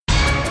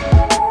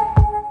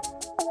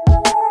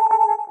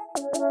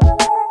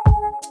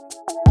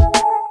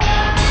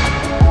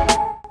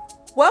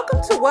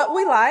to What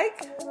We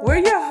Like. We're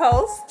your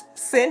hosts,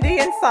 Cindy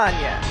and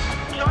Sonia.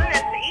 Join us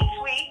each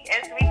week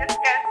as we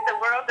discuss the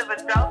world of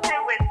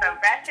adulthood with some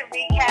ratchet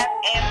recaps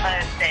and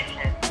fun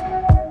sessions.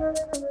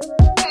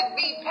 Could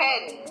be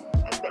petty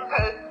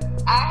because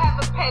I have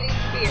a petty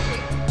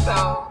spirit.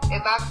 So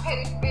if our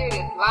petty spirit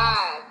is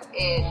live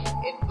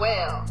and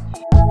well,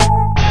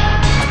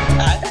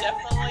 I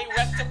definitely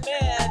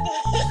recommend.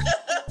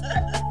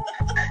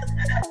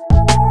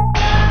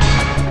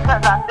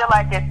 Because I feel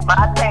like it's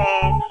my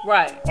page.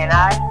 Right. And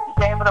I should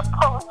be able to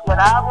post what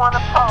I want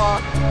to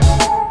post.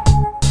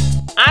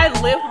 I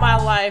live my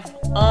life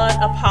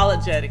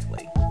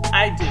unapologetically.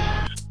 I do.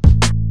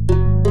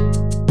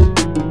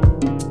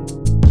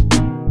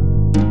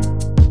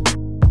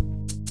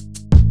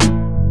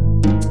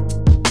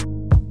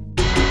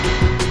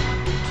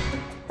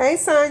 Hey,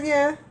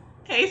 Sonia.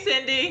 Hey,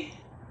 Cindy.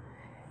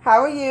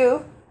 How are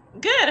you?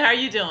 Good. How are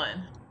you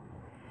doing?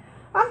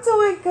 I'm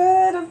doing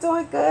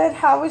good.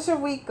 How was your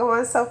week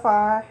going so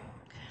far?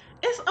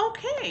 It's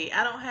okay.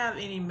 I don't have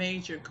any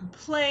major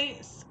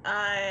complaints.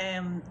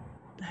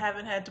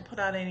 Haven't had to put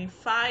out any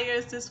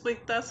fires this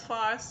week thus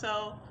far.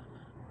 So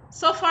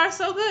far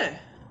so good.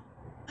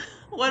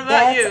 What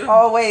about you? That's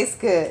always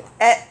good.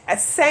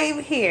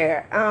 Same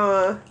here.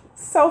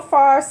 So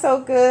far so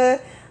good.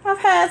 I've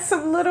had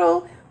some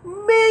little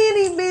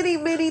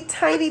many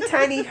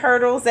tiny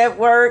hurdles at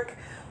work,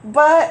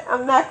 but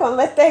I'm not gonna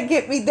let that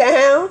get me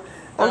down.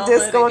 I'm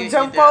just gonna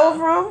jump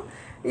over them.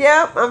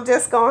 Yep, I'm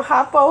just gonna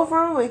hop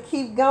over them and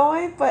keep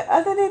going. But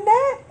other than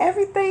that,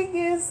 everything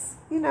is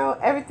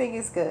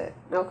good.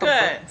 No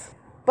complaints. Good.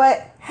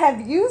 But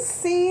have you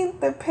seen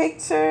the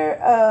picture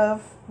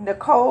of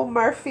Nicole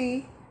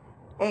Murphy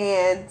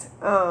and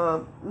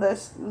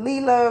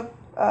Leela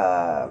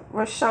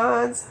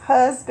Rashawn's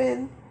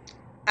husband?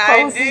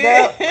 Cozied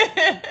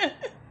up?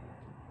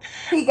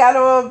 He got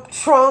on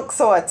trunks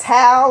or a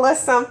towel or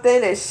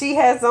something, and she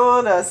has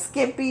on a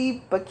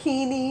skimpy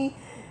bikini.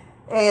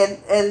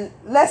 And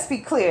let's be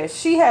clear,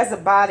 she has a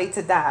body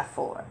to die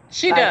for.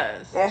 She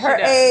does. At her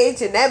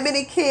age and that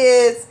many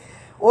kids,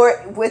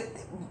 or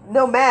with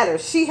no matter,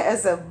 she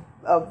has a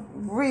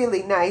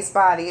really nice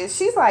body, and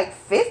she's like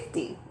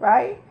 50,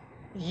 right?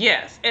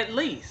 Yes, at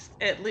least.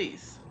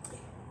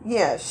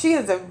 Yeah, she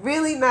has a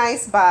really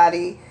nice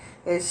body,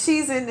 and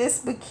she's in this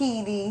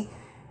bikini,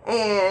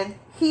 and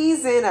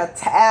he's in a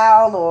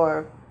towel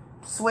or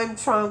swim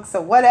trunks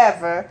or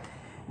whatever,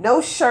 no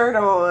shirt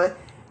on.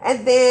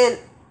 And then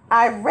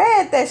I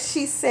read that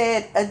she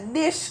said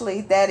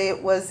initially that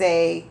it was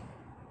a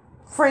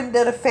friend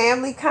of the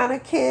family kind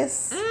of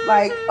kiss. Mm-hmm.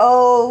 Like,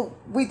 oh,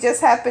 we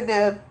just happen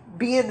to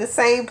be in the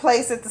same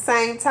place at the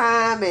same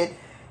time, and,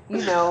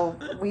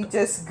 we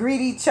just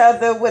greet each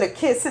other with a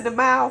kiss in the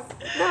mouth.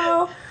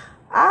 No,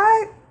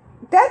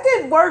 that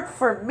didn't work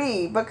for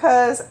me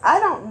because I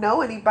don't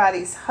know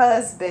anybody's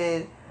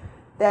husband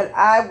that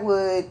I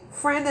would,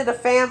 friend of the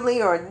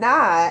family or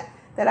not,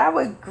 that I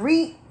would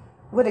greet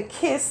with a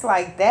kiss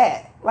like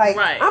that. Like,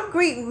 right. I'm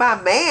greeting my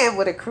man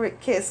with a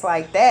kiss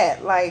like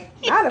that. Like,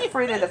 not a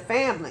friend of the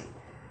family.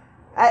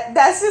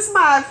 That's just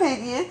my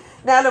opinion.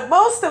 Now, the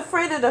most a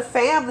friend of the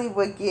family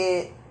would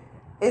get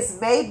is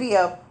maybe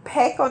a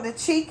peck on the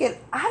cheek, and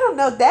I don't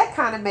know, that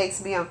kind of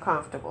makes me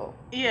uncomfortable.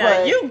 Yeah,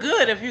 but you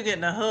good if you're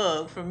getting a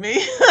hug from me.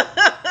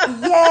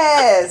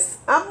 Yes,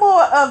 I'm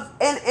more of,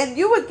 and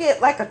you would get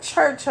like a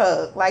church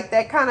hug, like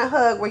that kind of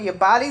hug where your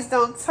bodies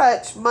don't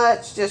touch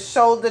much, just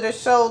shoulder to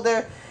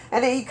shoulder,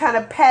 and then you kind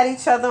of pat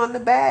each other on the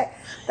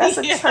back. That's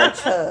a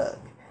church hug.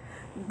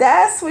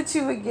 That's what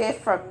you would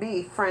get from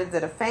me, friends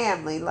of the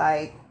family.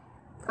 Like,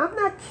 I'm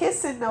not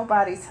kissing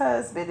nobody's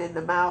husband in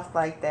the mouth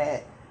like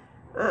that.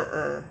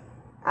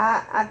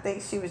 I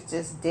think she was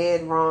just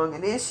dead wrong.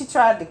 And then she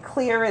tried to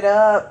clear it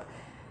up,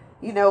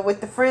 with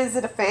the friends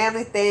of the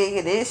family thing.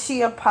 And then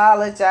she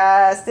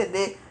apologized. And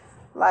then,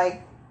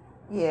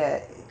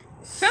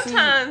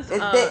 sometimes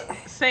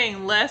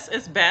saying less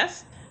is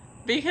best.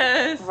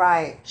 Because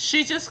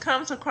she just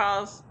comes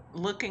across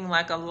looking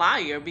like a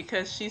liar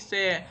because she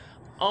said,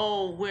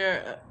 oh,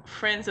 we're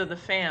friends of the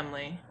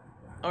family,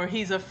 or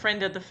he's a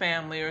friend of the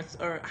family,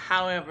 or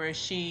however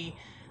she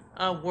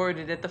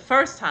worded it the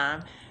first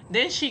time.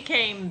 Then she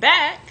came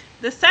back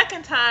the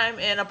second time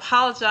and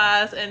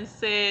apologized and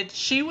said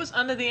she was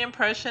under the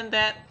impression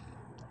that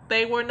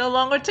they were no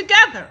longer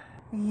together.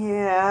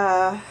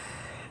 Yeah,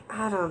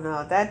 I don't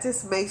know. That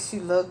just makes you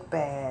look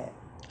bad.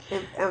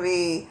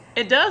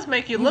 It does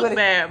make you look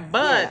bad,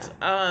 but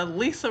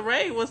Lisa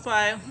Ray was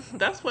like,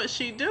 that's what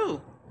she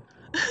do.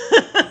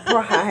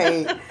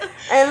 Right.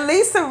 And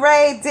Lisa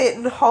Ray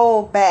didn't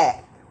hold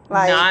back.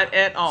 Not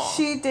at all.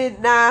 She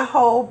did not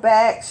hold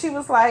back. She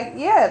was like,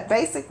 yeah,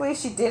 basically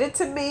she did it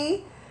to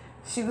me.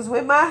 She was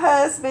with my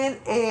husband,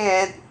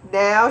 and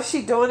now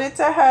she doing it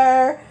to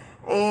her.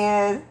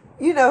 And,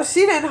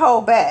 she didn't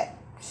hold back.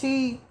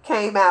 She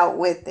came out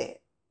with it.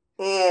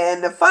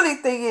 And the funny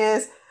thing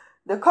is,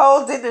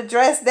 Nicole didn't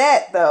address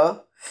that,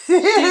 though.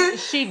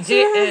 She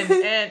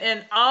didn't.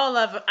 And all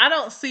of it, I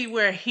don't see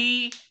where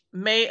he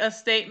made a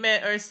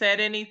statement or said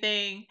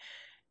anything.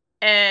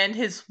 And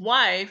his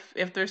wife,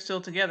 if they're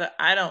still together,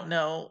 I don't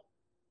know.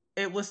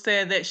 It was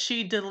said that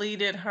she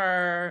deleted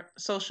her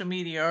social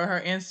media or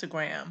her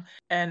Instagram.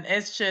 And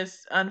it's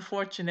just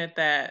unfortunate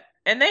that,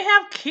 and they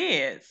have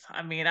kids.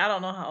 I mean, I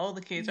don't know how old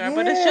the kids are,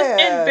 but it's just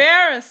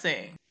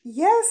embarrassing.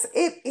 Yes,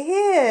 it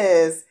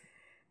is.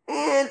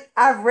 And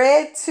I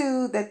read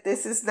too that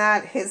this is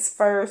not his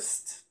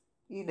first,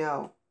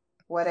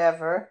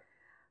 whatever.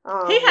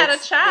 He had a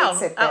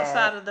child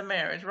outside of the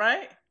marriage,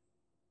 right?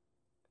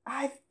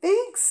 I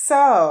think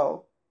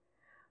so.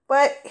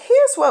 But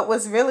here's what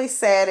was really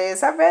sad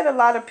is I read a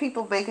lot of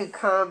people making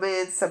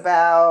comments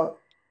about,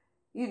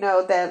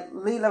 that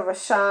Lela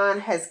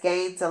Rochon has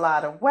gained a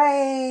lot of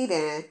weight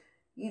and,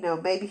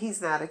 maybe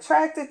he's not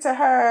attracted to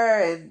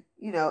her. And,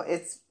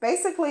 it's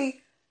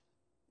basically,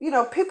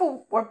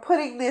 people were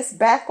putting this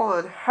back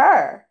on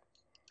her.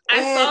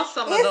 I saw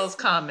some of those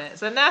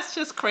comments, and that's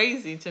just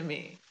crazy to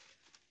me.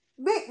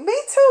 Me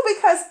too,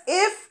 because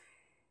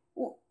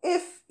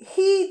if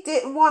he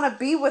didn't want to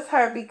be with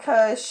her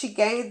because she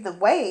gained the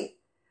weight,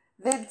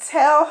 then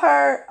tell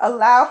her,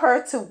 allow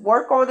her to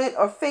work on it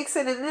or fix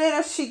it. And then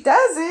if she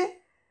doesn't,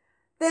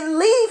 then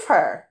leave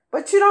her.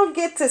 But you don't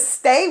get to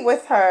stay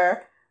with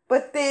her,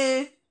 but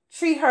then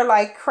treat her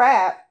like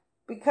crap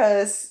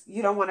because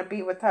you don't want to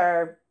be with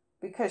her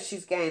because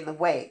she's gained the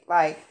weight.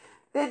 Like,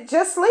 then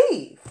just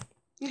leave.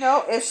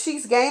 If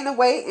she's gained the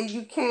weight and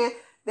you can't,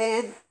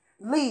 then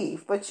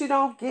leave. But you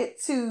don't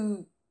get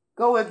to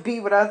go and be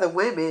with other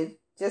women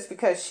just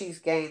because she's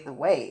gained the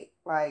weight.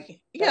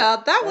 Like,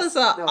 that was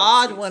an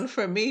odd one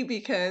for me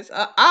because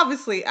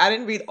obviously I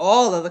didn't read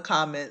all of the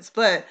comments,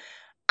 but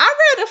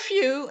I read a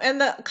few,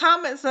 and the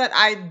comments that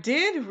I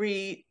did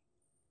read,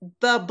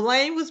 the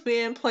blame was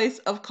being placed,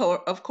 of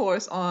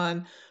course,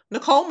 on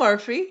Nicole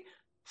Murphy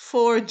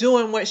for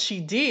doing what she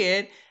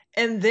did,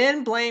 and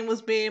then blame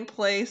was being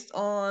placed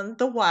on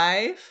the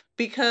wife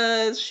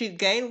because she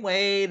gained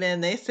weight,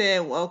 and they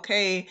said, well,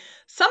 okay,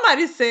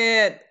 somebody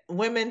said,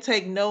 women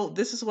take note,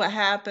 this is what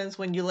happens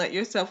when you let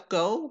yourself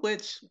go,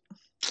 which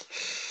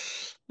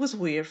was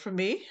weird for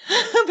me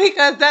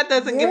because that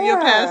doesn't give you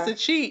a pass to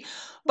cheat.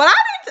 But I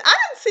didn't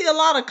see a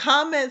lot of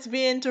comments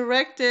being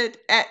directed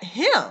at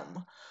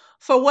him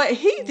for what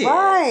he did.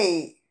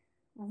 Right.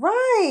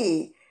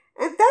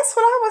 And that's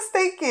what I was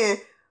thinking.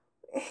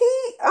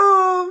 He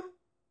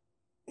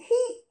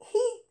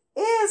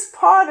is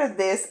part of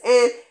this,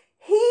 and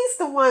he's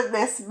the one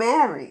that's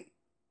married.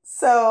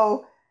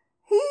 So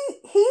he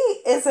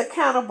is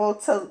accountable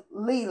to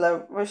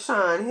Lela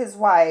Rochon, his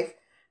wife,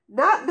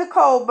 not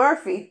Nicole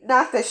Murphy.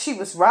 Not that she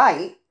was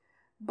right,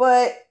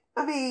 but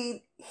I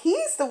mean,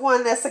 he's the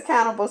one that's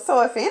accountable.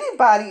 So if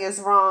anybody is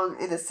wrong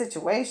in a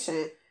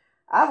situation,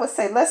 I would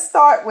say let's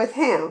start with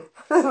him.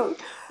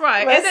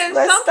 Right. And then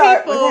some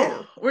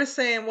people were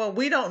saying, well,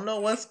 we don't know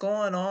what's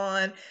going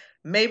on.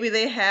 Maybe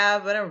they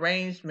have an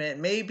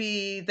arrangement.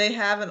 Maybe they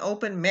have an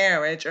open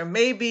marriage, or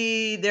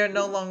maybe they're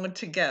no longer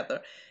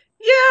together.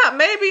 Yeah,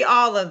 maybe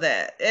all of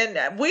that.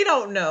 And we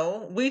don't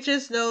know. We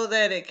just know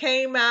that it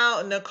came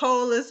out.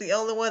 Nicole is the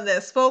only one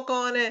that spoke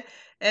on it.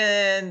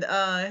 And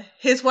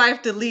his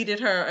wife deleted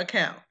her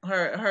account,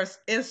 her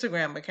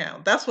Instagram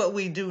account. That's what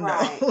we do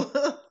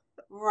know.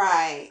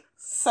 Right.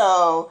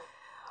 So,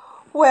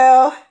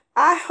 well,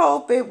 I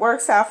hope it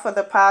works out for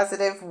the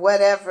positive,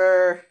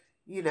 whatever,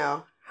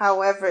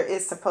 however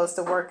it's supposed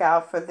to work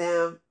out for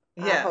them.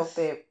 Yes. I hope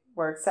it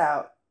works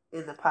out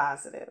in the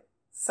positive.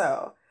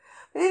 So,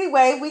 but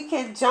anyway, we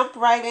can jump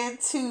right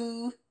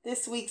into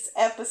this week's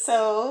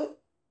episode.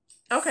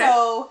 Okay.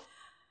 So,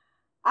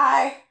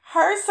 I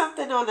heard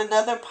something on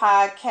another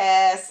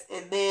podcast,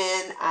 and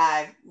then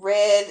I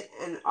read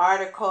an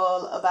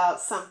article about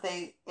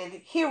something, and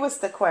here was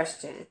the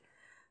question.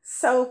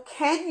 So,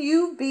 can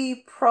you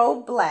be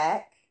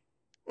pro-black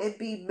and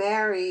be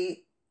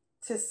married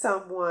to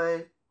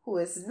someone who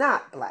is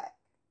not black?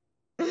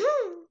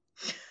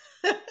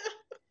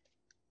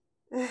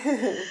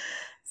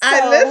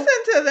 I listened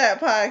to that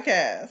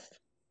podcast.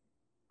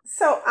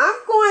 So I'm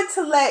going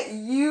to let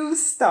you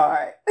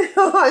start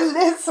on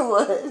this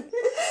one.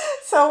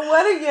 So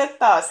what are your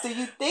thoughts? Do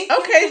you think?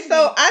 Okay,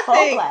 so I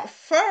think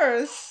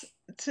first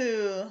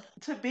to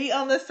be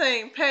on the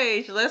same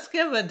page, let's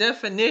give a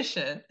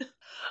definition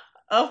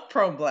of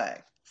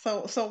pro-black.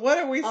 So what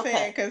are we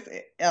saying? Because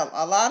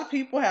a lot of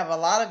people have a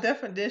lot of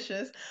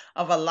definitions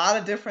of a lot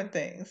of different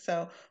things.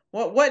 So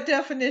what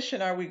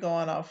definition are we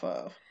going off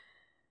of?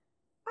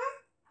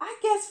 I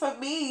guess for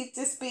me,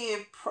 just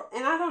being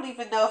and I don't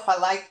even know if I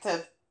like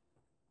to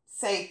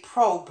say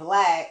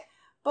pro-black,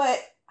 but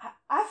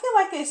I feel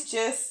like it's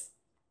just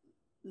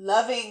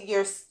loving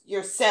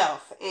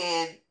yourself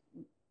and,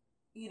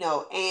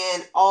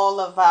 and all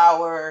of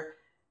our,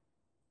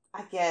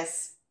 I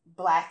guess,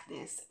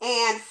 blackness.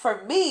 And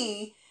for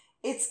me,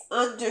 it's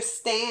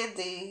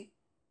understanding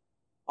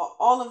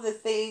all of the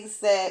things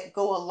that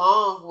go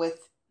along with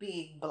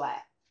being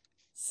black.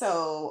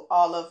 So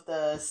all of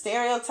the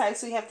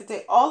stereotypes we have to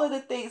do, all of the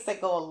things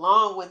that go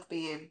along with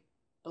being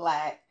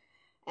black,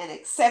 and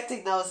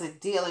accepting those and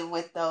dealing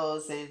with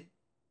those and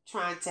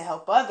trying to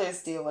help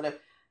others deal with them.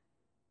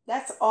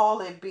 That's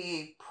all in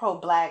being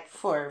pro-black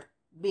for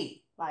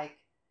me. Like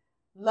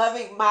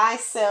loving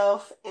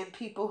myself and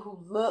people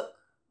who look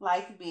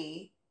like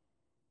me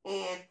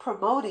and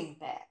promoting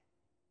that.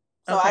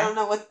 So I don't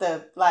know what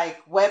the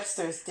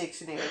Webster's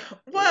dictionary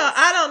Well,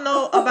 I don't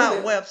know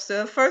about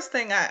Webster. The first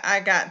thing I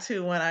got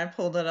to when I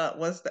pulled it up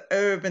was the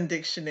Urban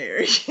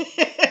Dictionary.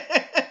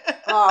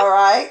 All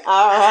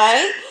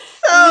right.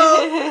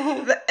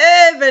 So the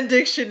Urban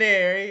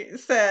Dictionary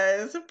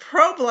says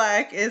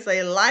pro-black is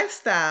a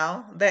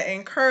lifestyle that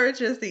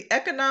encourages the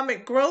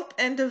economic growth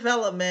and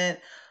development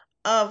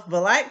of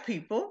black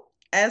people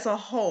as a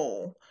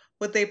whole,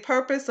 with a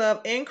purpose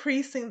of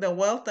increasing the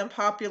wealth and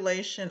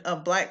population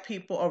of black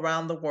people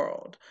around the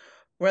world,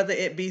 whether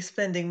it be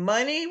spending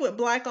money with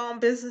black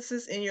owned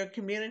businesses in your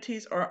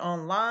communities or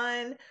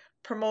online,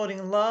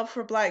 promoting love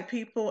for black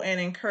people and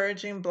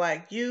encouraging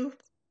black youth.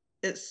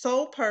 Its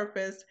sole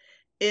purpose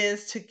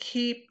is to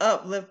keep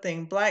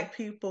uplifting black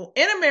people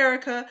in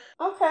America.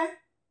 Okay.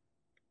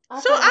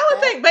 So I would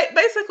think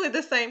basically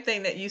the same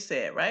thing that you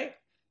said, right?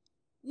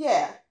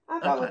 Yeah, I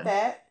go with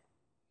that.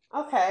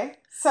 Okay.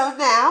 So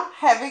now,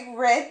 having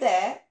read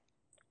that,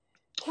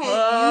 can you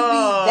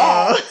be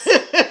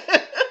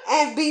that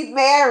and be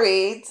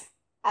married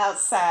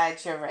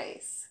outside your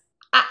race?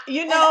 And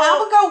I'm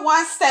going to go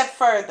one step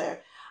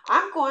further.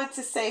 I'm going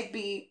to say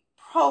be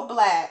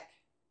pro-black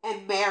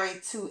and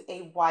married to a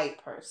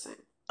white person.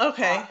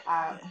 Okay.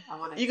 I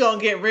want to. You're going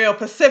to get real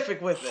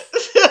Pacific with it.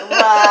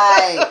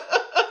 Right.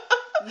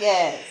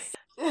 Yes.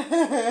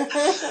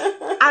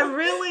 I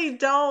really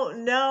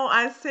don't know.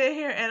 I sit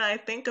here and I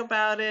think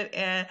about it,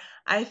 and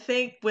I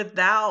think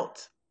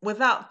without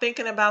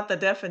thinking about the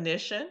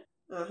definition,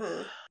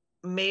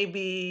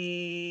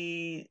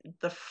 maybe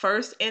the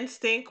first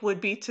instinct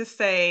would be to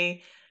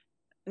say,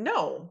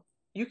 no,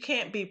 you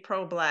can't be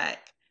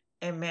pro-black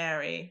and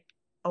marry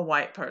a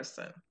white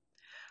person.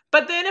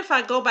 But then if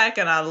I go back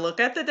and I look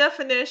at the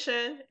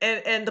definition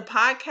and the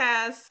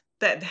podcast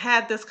that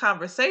had this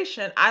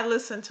conversation, I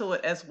listened to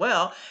it as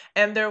well.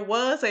 And there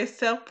was a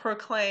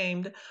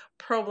self-proclaimed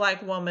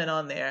pro-black woman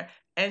on there.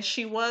 And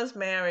she was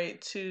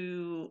married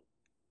to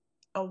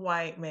a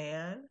white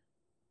man.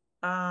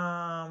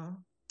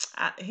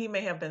 He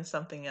may have been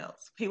something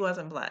else. He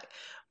wasn't black.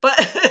 But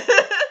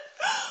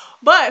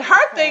but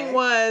her thing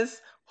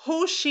was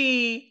who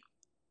she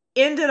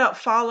ended up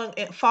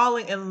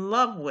falling in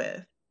love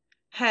with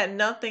had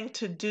nothing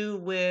to do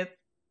with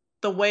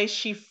the way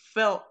she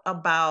felt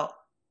about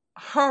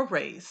her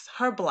race,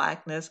 her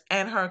blackness,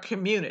 and her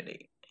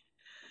community.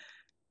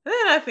 And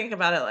then I think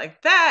about it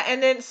like that,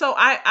 and then so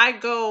I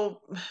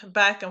go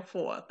back and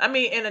forth. I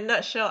mean, in a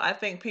nutshell, I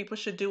think people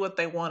should do what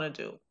they want to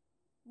do.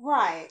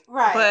 Right.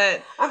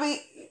 But I mean,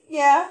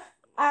 yeah,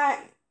 I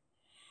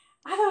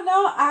don't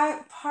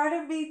know. Part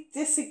of me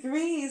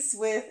disagrees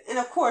with, and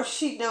of course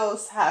she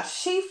knows how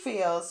she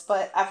feels,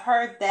 but I've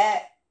heard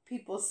that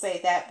people say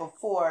that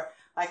before,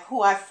 like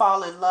who I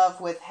fall in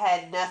love with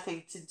had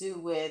nothing to do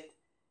with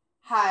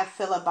how I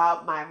feel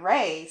about my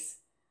race.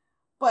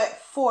 But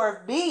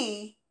for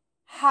me,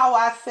 how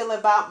I feel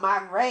about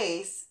my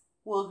race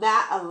will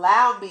not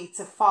allow me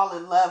to fall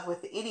in love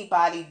with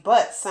anybody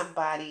but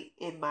somebody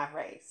in my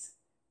race.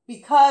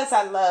 Because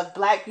I love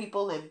black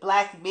people and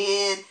black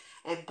men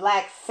and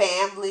black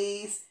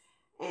families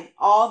and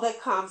all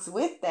that comes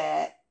with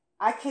that,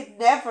 I could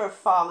never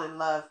fall in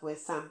love with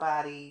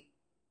somebody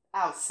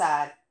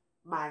outside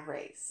my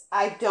race.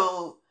 I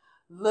don't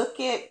look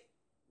at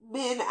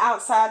men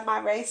outside my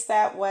race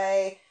that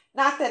way.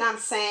 Not that I'm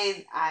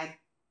saying I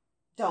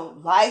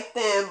don't like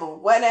them or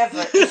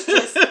whatever. It's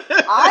just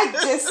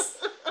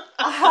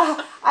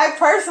I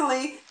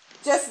personally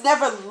just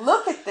never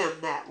look at them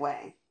that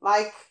way.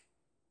 Like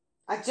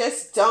I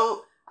just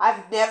don't.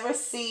 I've never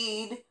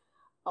seen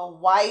a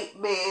white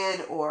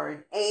man or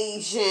an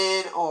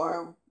Asian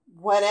or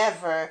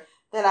whatever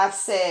that I've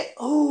said,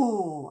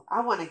 "Ooh,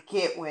 I want to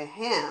get with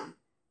him."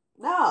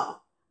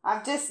 No,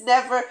 I've just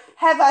never.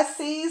 Have I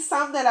seen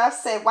some that I've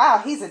said,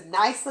 "Wow, he's a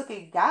nice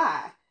looking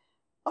guy"?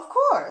 Of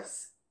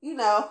course,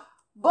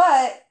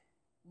 but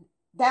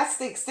that's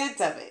the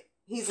extent of it.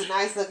 He's a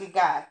nice looking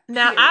guy.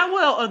 Now, period. I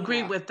will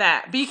agree with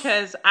that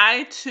because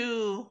I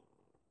too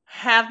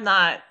have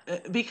not,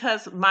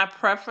 because my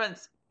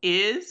preference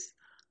is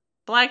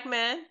black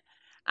men.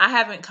 I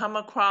haven't come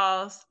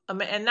across a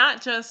man, and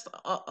not just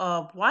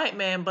a white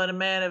man, but a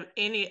man of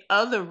any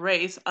other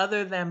race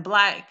other than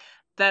black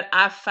that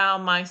I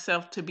found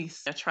myself to be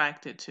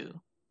attracted to,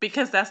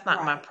 because that's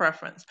not my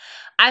preference.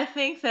 I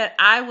think that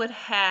I would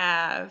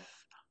have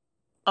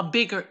a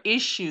bigger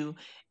issue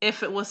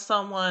if it was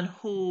someone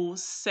who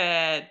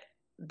said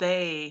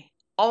they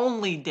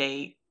only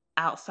date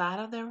outside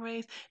of their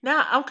race.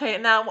 Now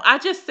I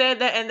just said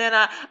that, and then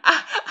I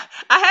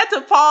had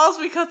to pause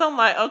because I'm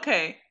like,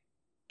 okay,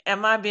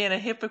 am I being a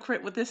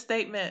hypocrite with this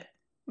statement?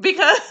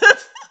 Because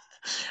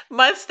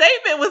my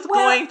statement was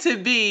going to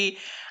be,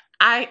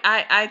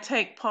 I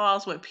take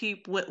pause with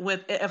people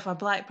with if a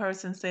black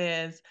person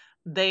says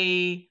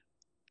they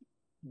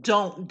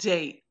don't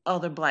date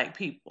other black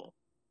people.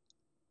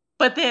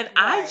 But then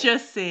I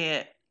just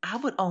said I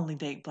would only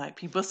date black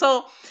people.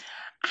 So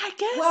I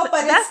Well, guess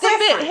but that's it's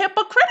different. a bit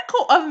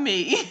hypocritical of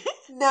me.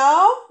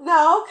 No,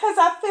 because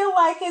I feel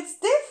like it's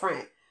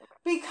different.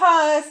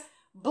 Because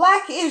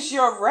black is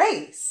your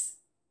race.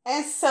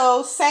 And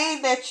so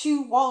saying that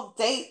you won't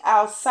date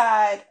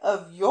outside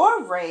of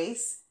your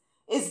race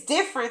is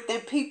different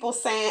than people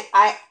saying,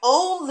 I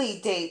only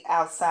date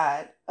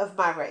outside of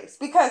my race.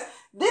 Because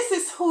this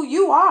is who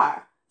you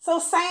are. So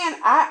saying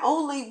I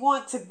only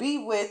want to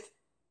be with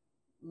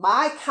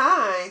my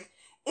kind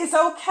is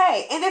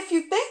okay. And if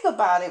you think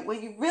about it,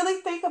 when you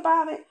really think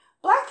about it,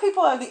 black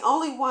people are the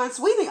only ones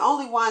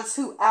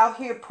who out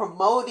here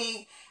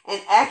promoting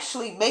and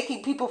actually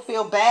making people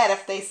feel bad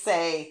if they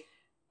say,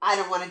 I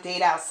don't want to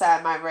date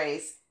outside my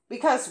race.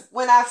 Because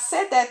when I've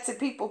said that to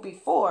people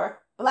before,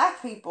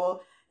 black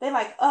people, they're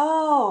like,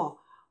 oh,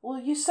 well,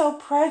 you're so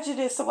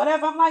prejudiced or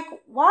whatever. I'm like,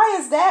 why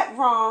is that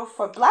wrong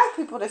for black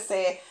people to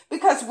say it?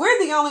 Because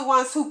we're the only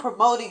ones who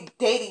promoting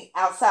dating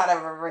outside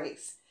of a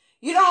race.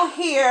 You don't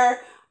hear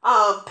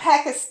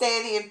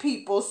Pakistani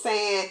people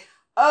saying,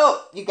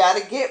 oh, you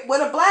got to get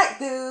with a black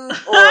dude,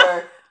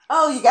 or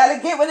oh, you got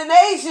to get with an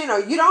Asian, or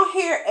you don't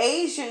hear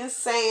Asians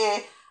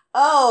saying,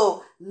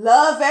 oh,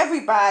 love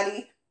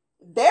everybody.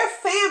 Their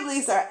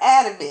families are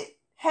adamant,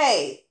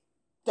 hey,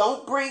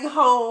 don't bring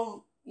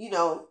home,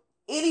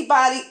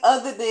 anybody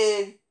other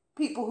than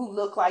people who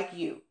look like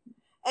you.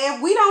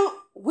 And we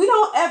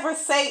don't ever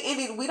say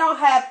anything. We don't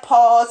have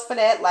pause for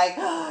that, like,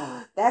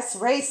 oh, that's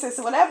racist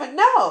or whatever.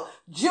 No,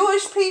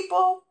 Jewish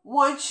people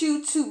want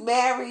you to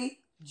marry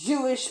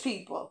Jewish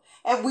people.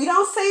 And we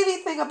don't say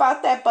anything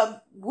about that,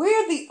 but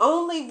we're the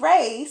only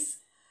race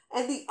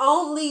and the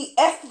only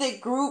ethnic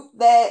group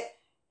that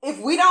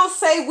if we don't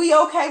say we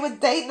okay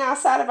with dating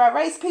outside of our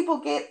race,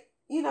 people get,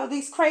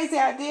 these crazy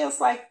ideas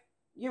like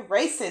you're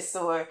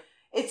racist or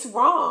it's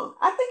wrong.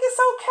 I think it's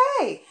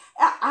okay.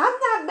 I'm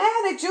not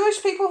mad at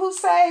Jewish people who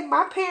say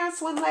my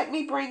parents wouldn't let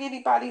me bring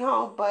anybody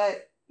home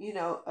but,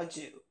 a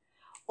Jew.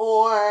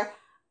 Or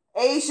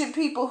Asian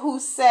people who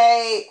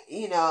say,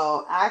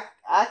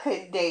 I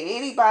couldn't date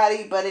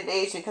anybody but an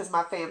Asian because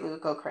my family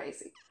would go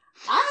crazy.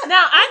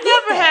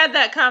 I never had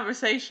that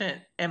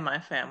conversation in my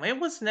family. It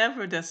was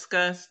never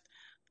discussed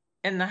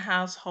in the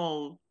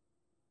household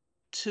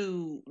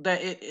that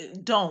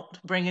it don't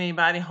bring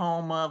anybody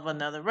home of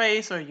another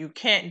race, or you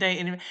can't date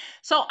anybody.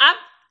 So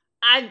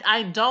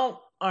I don't,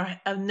 or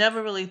I've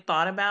never really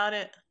thought about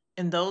it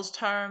in those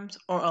terms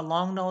or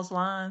along those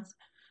lines.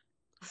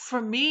 For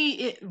me,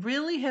 it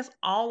really has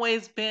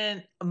always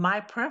been my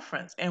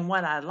preference and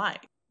what I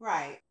like.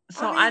 Right.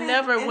 So I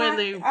never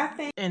really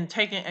in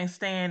taking a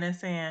stand and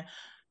saying,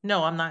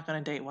 no, I'm not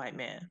going to date white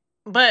men.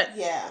 But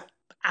yeah,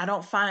 I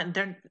don't find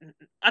they're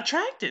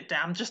attracted.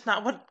 That's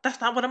not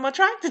what I'm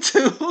attracted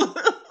to.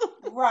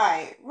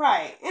 Right.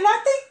 And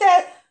I think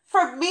that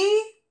for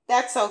me,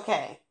 that's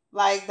okay.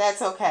 Like,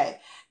 that's okay.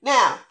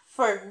 Now,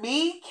 for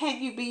me,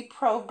 can you be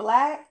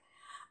pro-black?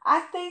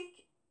 I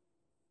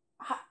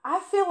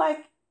feel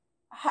like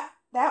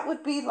that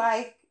would be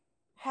like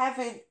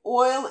having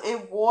oil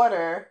and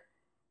water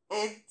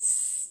and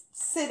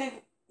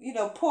sitting,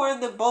 pouring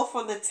them both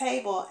on the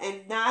table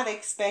and not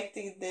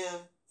expecting them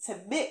to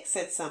mix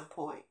at some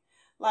point.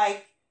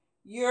 Like,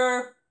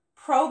 you're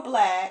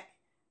pro-black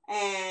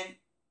and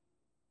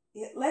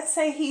let's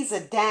say he's a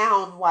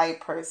down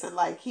white person,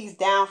 like he's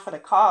down for the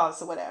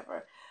cause or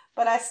whatever.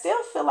 But I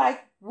still feel like,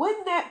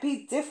 wouldn't that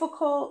be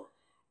difficult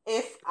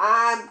if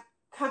I'm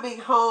coming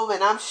home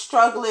and I'm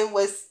struggling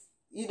with,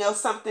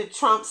 something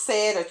Trump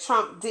said or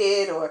Trump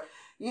did, or,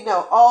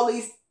 all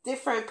these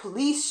different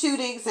police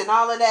shootings and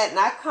all of that, and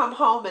I come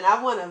home and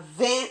I want to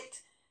vent.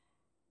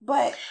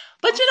 But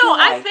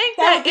I think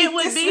that it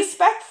would be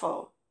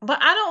disrespectful. But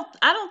I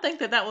don't think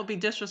that would be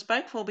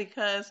disrespectful,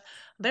 because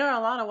there are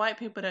a lot of white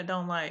people that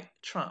don't like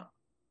Trump,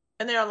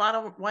 and there are a lot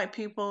of white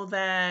people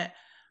that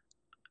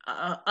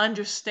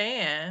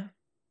understand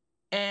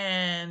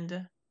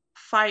and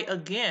fight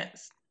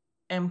against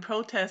and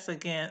protest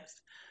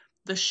against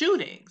the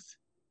shootings.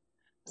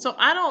 So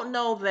I don't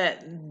know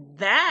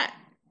that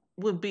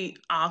would be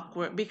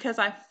awkward, because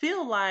I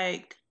feel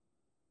like,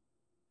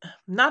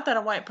 not that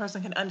a white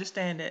person can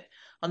understand it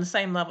on the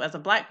same level as a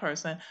black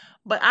person,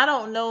 but I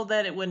don't know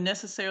that it would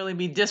necessarily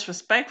be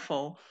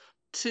disrespectful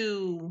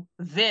to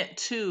vent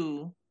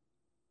to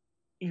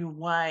your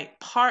white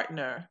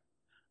partner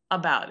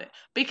about it.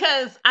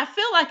 Because I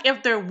feel like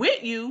if they're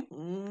with you,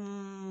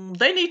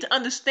 they need to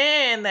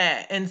understand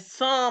that in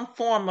some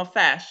form of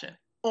fashion,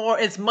 or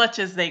as much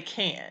as they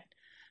can.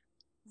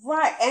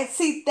 Right. And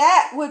see,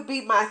 that would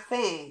be my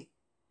thing.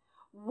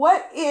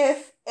 What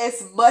if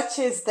as much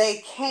as they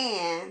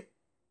can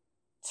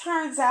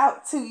turns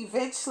out to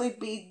eventually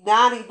be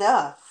not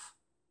enough,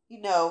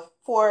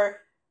 for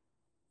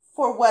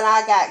what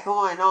I got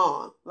going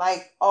on?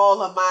 Like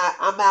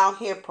I'm out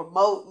here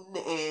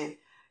promoting and,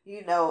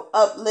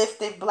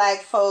 uplifting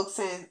black folks,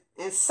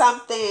 and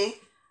something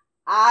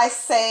I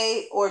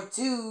say or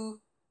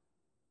do,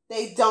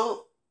 they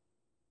don't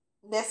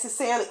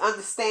necessarily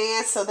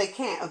understand, so they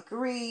can't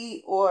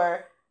agree,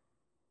 or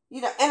You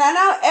know, and I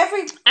know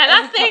every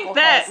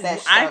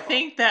I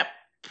think that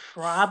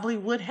probably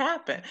would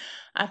happen.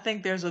 I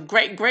think there's a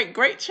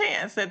great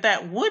chance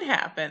that would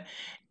happen,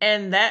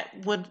 and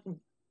that would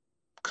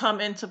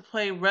come into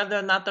play whether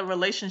or not the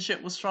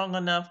relationship was strong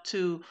enough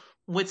to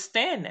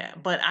withstand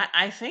that. But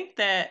I think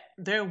that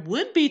there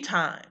would be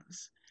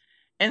times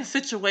and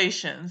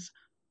situations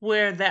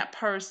where that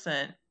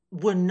person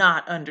would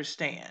not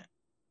understand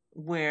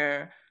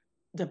where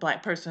the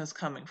Black person is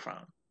coming from.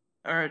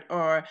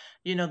 Or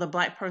the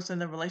Black person in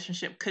the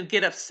relationship could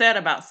get upset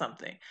about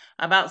something,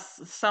 about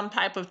some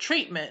type of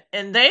treatment,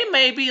 and they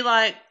may be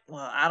like,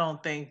 well, I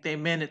don't think they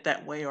meant it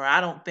that way, or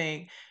I don't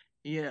think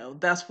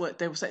that's what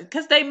they were saying,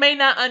 because they may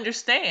not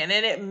understand,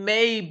 and it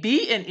may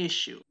be an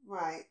issue.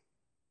 Right.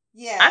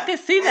 Yeah. I can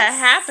see that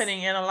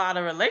happening in a lot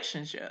of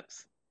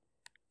relationships.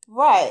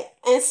 Right.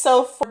 And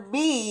so for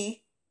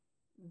me,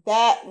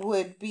 that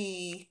would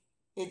be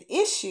an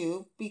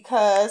issue,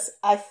 because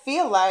I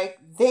feel like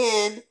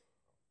then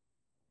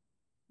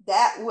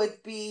that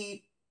would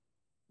be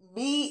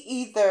me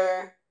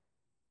either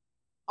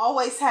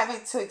always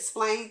having to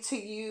explain to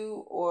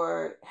you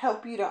or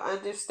help you to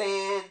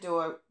understand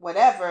or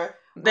whatever.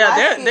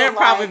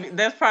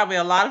 There's probably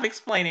a lot of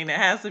explaining that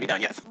has to be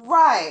done. Yes.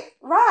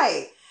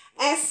 Right.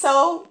 And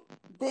so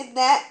then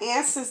that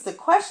answers the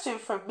question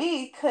for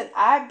me: could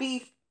I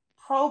be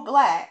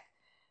pro-Black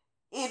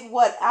in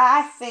what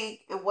I think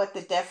and what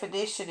the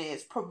definition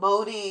is,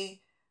 promoting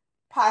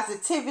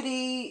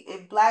positivity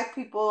in Black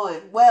people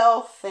and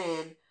wealth,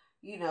 and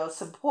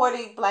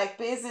supporting Black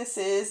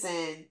businesses,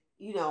 and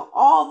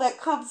all that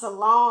comes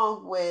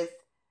along with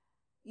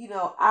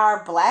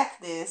our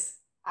Blackness?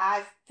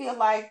 I feel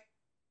like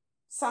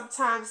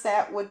sometimes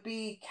that would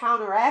be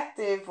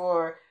counteractive,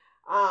 or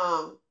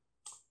I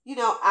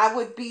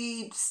would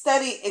be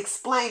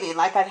explaining,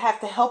 like I'd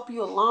have to help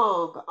you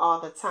along all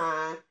the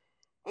time.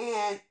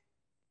 And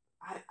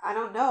I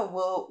don't know,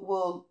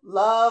 will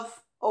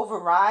love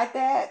override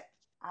that?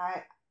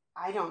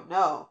 I don't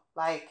know.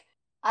 Like,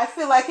 I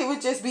feel like it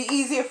would just be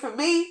easier for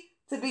me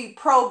to be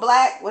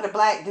pro-Black with a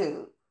Black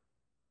dude.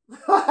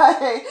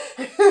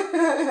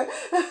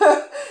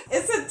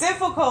 It's a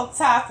difficult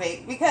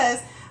topic,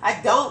 because I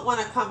don't want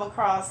to come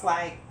across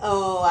like,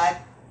 I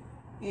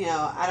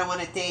don't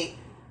want to date.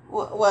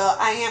 Well,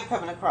 I am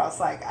coming across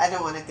like I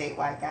don't want to date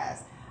white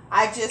guys.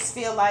 I just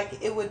feel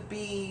like it would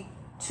be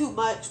too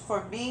much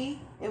for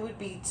me. It would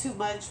be too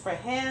much for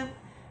him.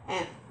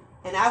 And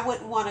I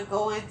wouldn't want to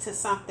go into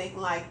something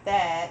like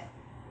that.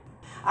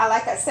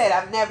 Like I said,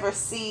 I've never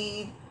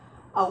seen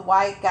a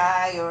white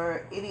guy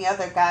or any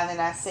other guy that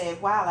I said,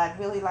 wow, I'd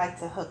really like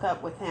to hook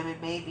up with him and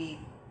maybe,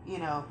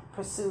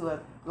 pursue a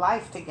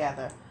life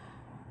together.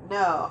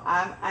 No,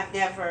 I've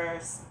never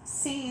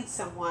seen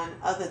someone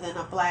other than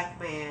a Black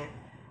man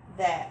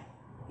that,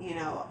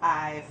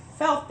 I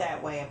felt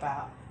that way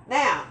about.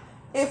 Now,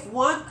 if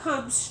one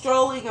comes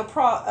strolling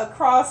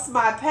across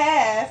my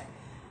path,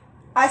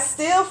 I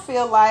still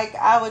feel like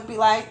I would be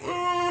like,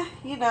 I'm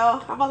going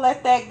to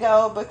let that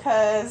go,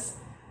 because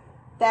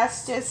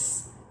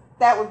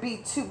that would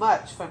be too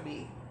much for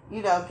me.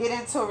 Get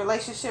into a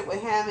relationship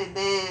with him and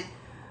then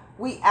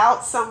we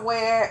out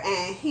somewhere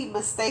and he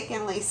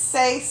mistakenly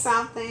say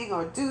something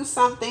or do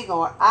something,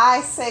 or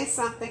I say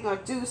something or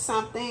do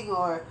something,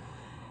 or,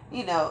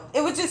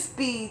 it would just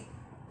be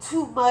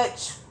too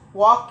much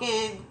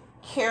walking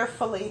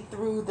carefully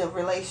through the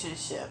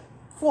relationship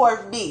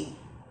for me,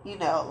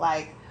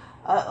 like,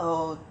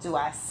 do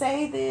I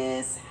say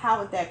this? How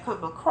would that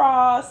come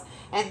across?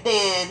 And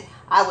then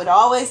I would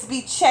always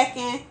be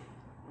checking,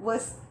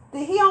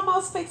 did he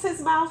almost fix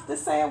his mouth to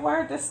say a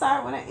word to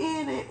start with an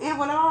N and end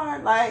with an R?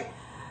 Like,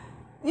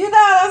 you know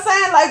what I'm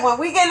saying? Like, when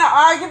we get in an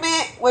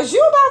argument, was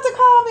you about to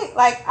call me?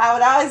 Like, I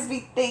would always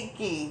be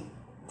thinking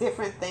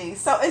different things.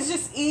 So it's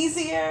just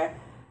easier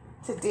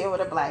to deal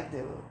with a Black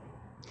dude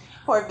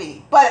for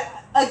me. But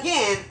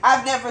again,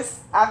 I've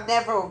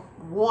never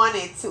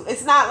wanted to.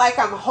 It's not like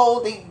I'm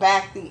holding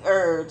back the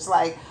urge.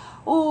 Like,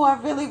 oh,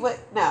 I really would.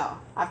 No,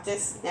 I've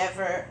just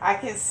never. I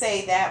can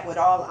say that with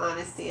all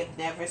honesty. I've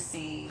never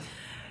seen.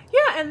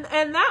 Yeah,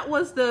 and that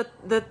was the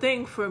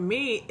thing for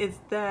me, is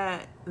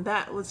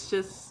that was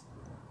just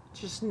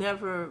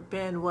never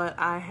been what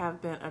I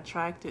have been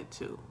attracted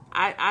to.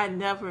 I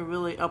never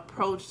really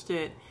approached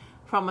it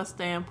from a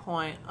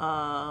standpoint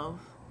of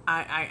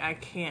I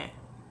can't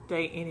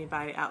date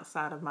anybody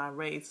outside of my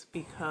race,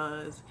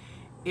 because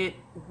it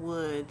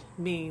would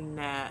mean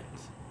that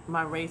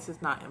my race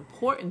is not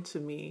important to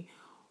me,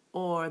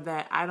 or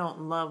that I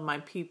don't love my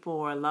people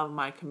or love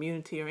my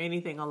community or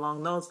anything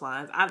along those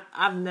lines.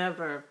 I've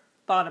never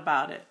thought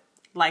about it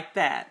like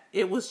that.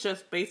 It was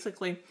just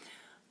basically,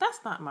 that's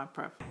not my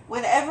preference.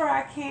 Whenever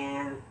I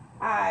can,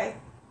 I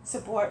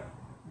support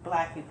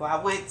Black people.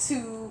 I went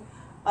to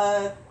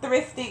a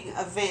thrifting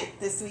event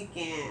this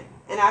weekend,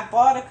 and I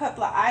bought a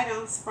couple of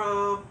items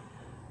from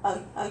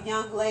a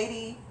young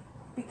lady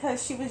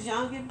because she was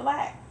young and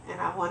Black, and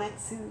I wanted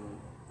to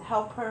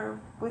help her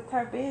with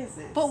her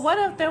business. But what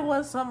if there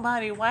was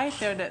somebody white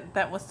there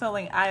that was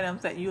selling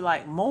items that you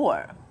like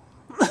more?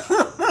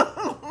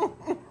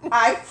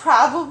 I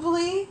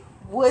probably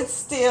would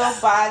still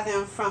buy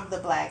them from the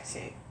black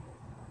chick.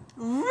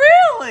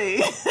 Really?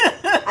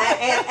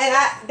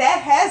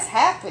 That has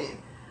happened.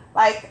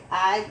 Like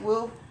I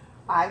will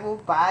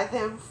buy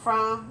them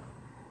from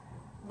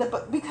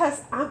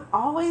because I'm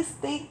always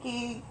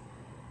thinking,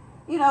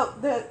 in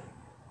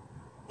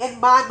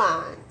my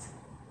mind,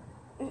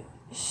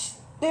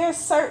 there's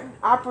certain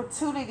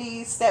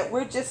opportunities that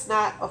we're just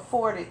not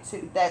afforded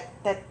to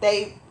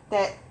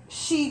that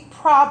she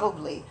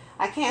probably,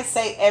 I can't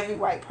say every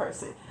white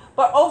person,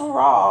 but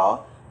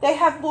overall they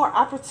have more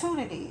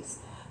opportunities.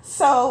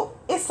 So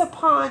it's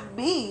upon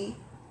me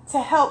to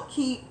help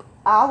keep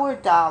our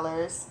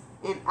dollars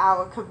in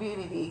our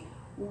community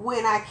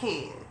when I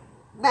can.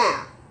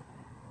 Now,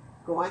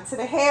 going to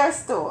the hair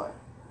store,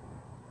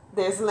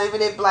 there's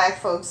limited black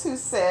folks who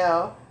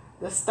sell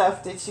the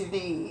stuff that you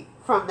need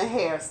from the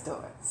hair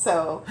store.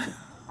 So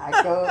I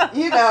go,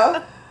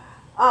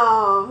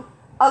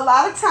 a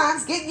lot of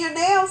times getting your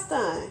nails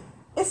done,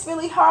 it's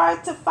really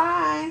hard to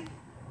find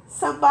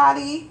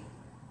somebody,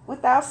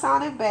 without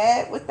sounding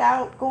bad,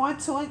 without going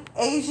to an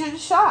Asian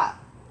shop.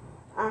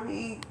 I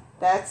mean,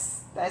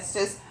 that's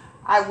just,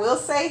 I will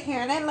say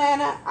here in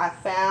Atlanta, I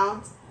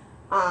found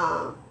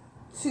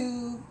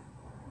 2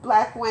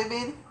 black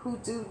women who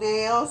do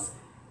nails,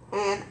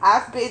 and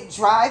I've been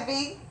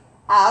driving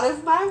out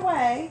of my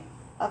way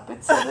up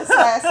until this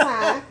last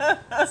time,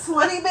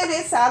 20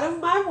 minutes out of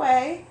my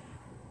way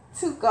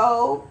to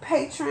go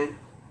patron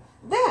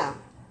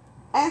them.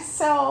 And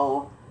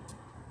so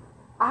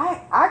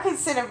I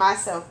consider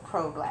myself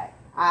pro-black.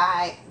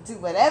 I do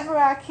whatever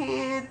I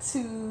can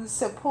to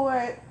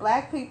support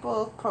black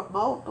people,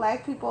 promote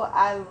black people.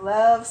 I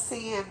love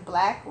seeing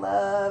black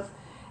love,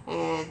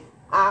 and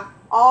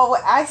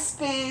I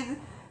spend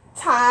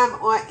time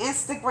on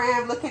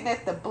Instagram looking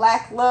at the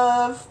black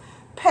love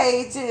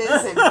pages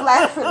and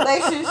black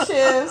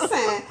relationships,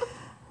 and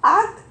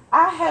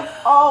I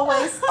have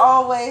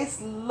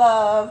always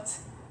loved,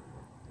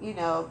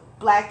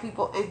 black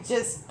people and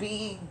just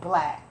being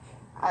black.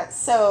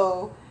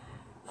 So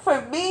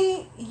for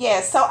me,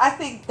 so I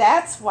think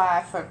that's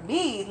why for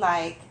me,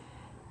 like,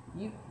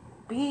 you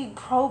being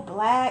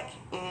pro-black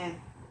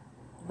and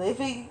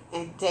living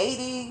and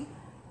dating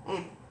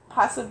and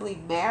possibly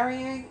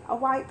marrying a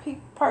white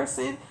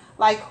person,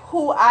 like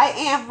who I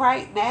am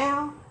right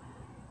now,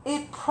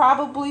 it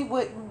probably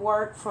wouldn't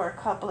work for a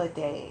couple of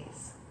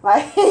days.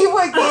 Like he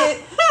would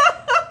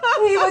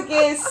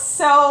get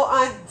so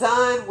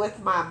undone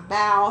with my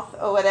mouth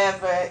or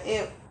whatever.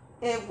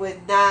 It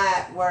would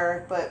not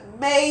work, but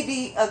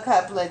maybe a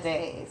couple of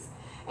days.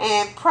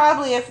 And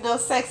probably if no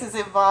sex is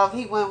involved,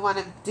 he wouldn't want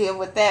to deal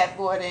with that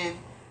more than,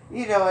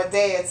 a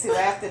day or two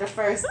after the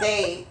first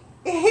date.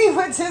 He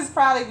would just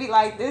probably be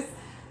like,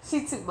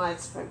 she too much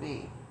for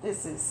me.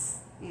 This is,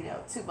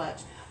 too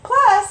much.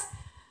 Plus,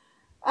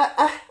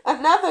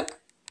 another,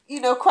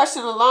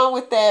 question along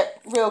with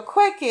that real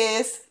quick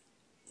is,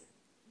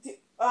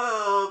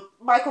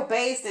 Michael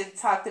Baisden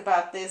talked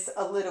about this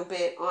a little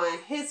bit on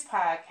his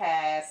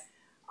podcast,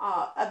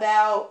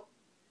 about,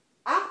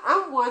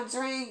 I'm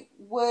wondering,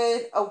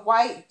 would a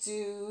white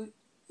dude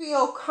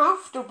feel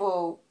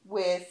comfortable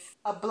with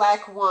a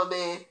black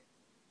woman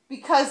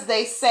because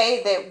they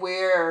say that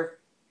we're,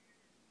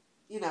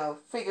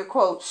 finger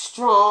quote,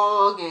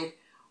 strong, and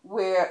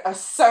we're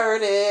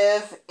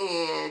assertive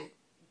and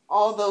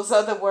all those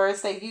other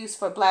words they use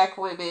for black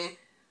women.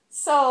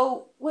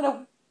 So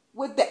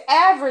would the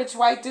average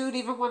white dude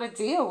even want to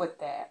deal with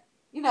that?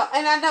 And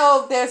I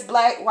know there's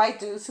white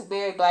dudes who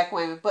marry black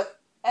women, but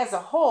as a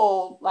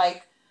whole,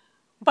 like...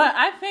 But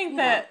I think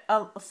that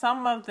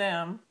some of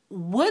them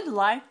would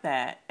like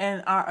that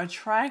and are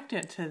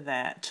attracted to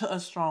that, to a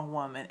strong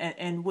woman,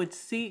 and would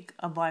seek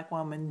a black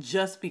woman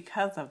just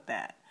because of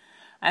that.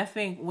 I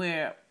think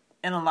where,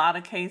 in a lot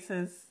of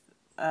cases,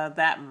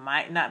 that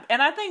might not...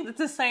 And I think it's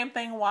the same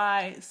thing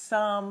why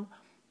some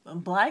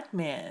black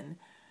men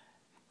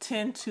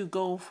tend to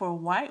go for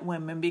white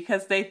women,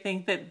 because they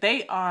think that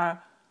they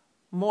are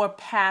more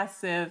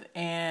passive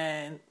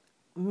and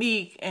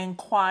meek and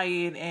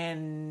quiet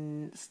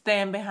and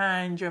stand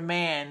behind your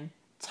man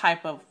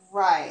type of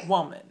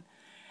woman.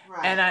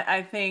 Right. And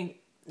I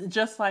think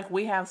just like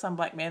we have some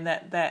black men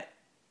that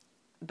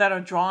are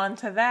drawn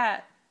to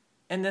that,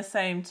 in the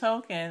same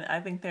token, I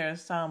think there are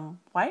some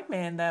white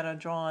men that are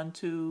drawn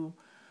to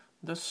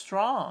the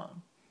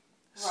strongness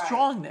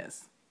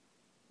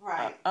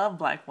of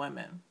black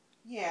women.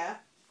 Yeah,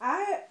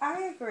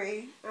 I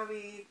agree. I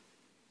mean,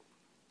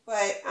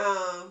 but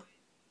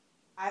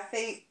I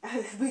think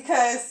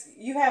because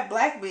you have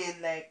black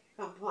men that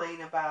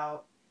complain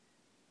about,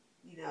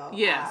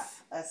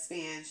 us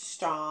being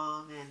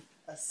strong and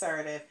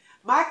assertive.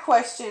 My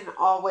question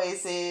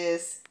always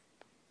is,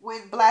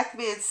 when black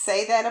men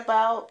say that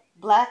about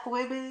black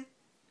women,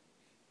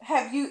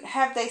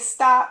 have they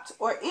stopped,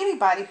 or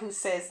anybody who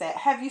says that,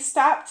 have you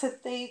stopped to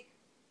think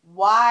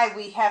why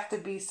we have to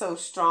be so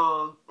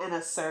strong and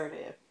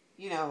assertive?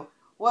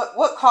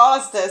 What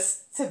caused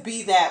us to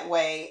be that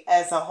way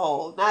as a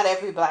whole? Not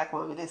every black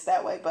woman is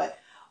that way, but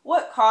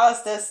what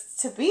caused us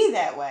to be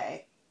that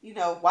way? You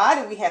know,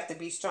 why do we have to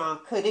be strong?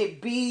 Could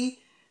it be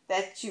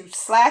that you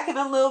slacking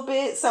a little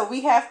bit, so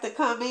we have to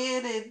come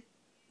in and,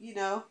 you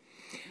know,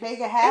 make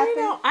it happen? And,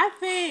 you know, I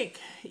think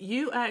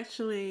you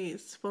actually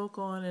spoke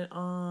on it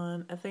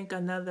on, I think,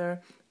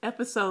 another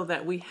episode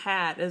that we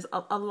had. Is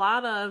a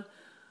lot of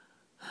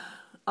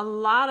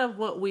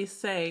what we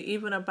say,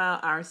 even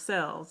about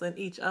ourselves and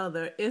each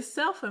other, is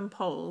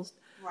self-imposed.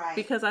 Right.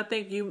 Because I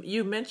think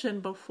you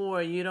mentioned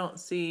before, you don't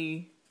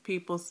see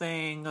people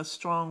saying a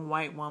strong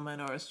white woman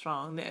or a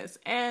strong this.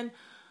 And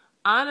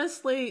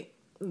honestly,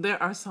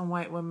 there are some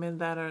white women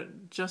that are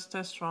just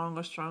as strong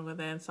or stronger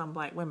than some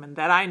black women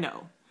that I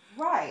know.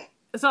 Right.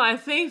 So I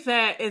think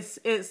that it's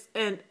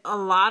and a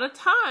lot of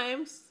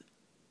times,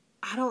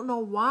 I don't know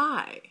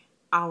why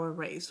our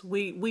race,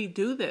 we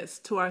do this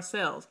to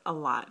ourselves a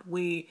lot.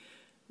 We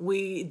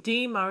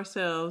deem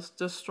ourselves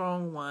the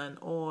strong one,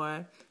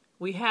 or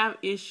we have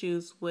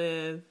issues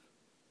with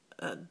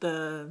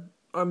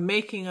or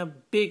making a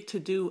big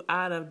to-do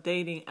out of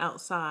dating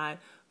outside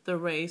the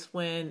race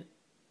when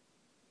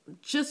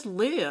just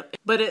live.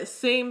 But it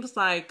seems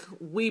like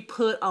we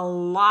put a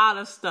lot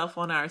of stuff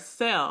on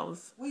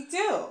ourselves. We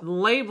do.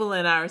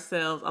 Labeling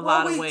ourselves a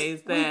lot of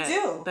ways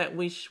that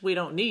we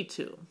don't need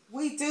to.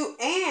 We do.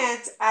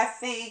 And I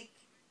think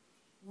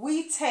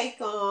we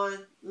take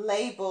on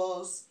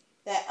labels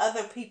that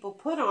other people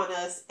put on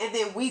us, and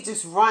then we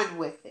just run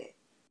with it.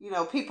 You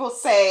know, people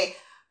say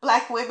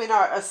black women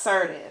are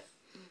assertive,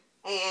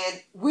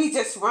 and we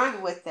just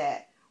run with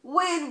that.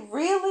 When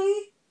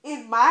really,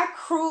 in my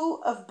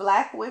crew of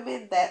black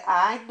women that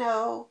I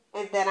know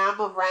and that I'm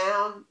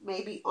around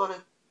maybe on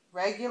a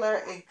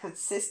regular and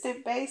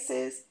consistent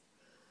basis,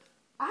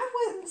 I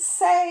wouldn't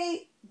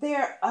say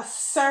they're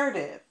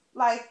assertive.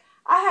 Like,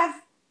 I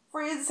have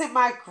friends in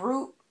my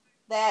group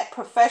that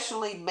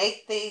professionally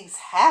make things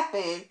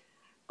happen,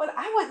 but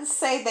I wouldn't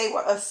say they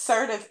were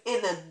assertive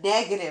in a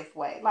negative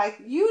way. Like,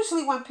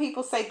 usually when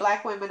people say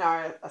black women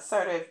are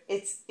assertive,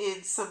 it's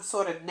in some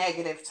sort of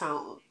negative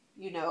tone,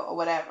 you know, or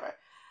whatever.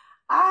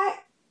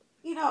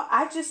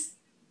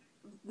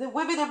 The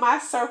women in my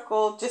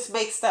circle just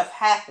make stuff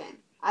happen.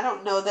 I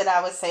don't know that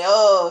I would say,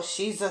 oh,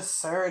 she's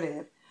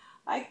assertive.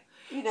 Like,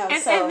 you know,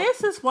 and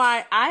this is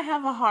why I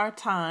have a hard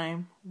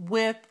time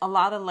with a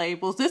lot of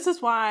labels. This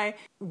is why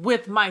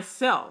with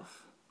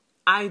myself,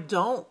 I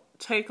don't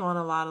take on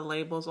a lot of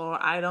labels, or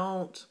I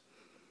don't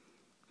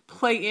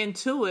play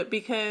into it,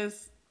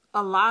 because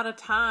a lot of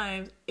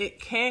times it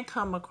can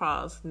come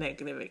across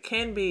negative. It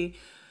can be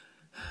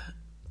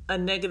a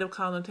negative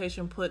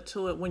connotation put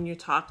to it when you're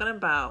talking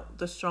about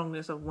the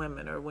strongness of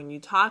women, or when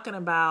you're talking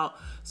about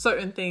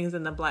certain things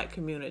in the black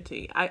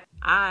community.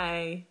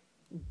 I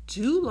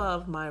do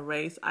love my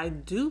race. I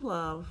do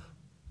love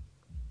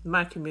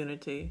my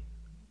community.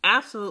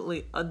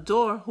 Absolutely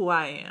adore who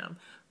I am.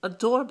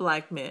 Adore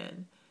black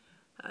men.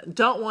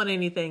 Don't want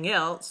anything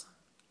else.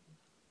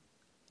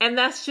 And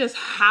that's just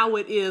how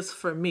it is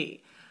for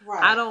me.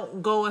 Right. I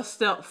don't go a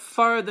step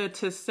further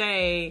to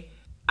say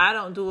I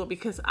don't do it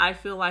because I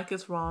feel like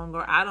it's wrong,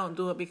 or I don't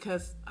do it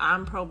because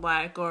I'm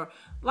pro-black, or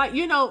like,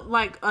 you know,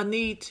 like a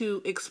need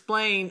to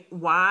explain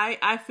why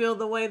I feel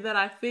the way that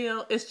I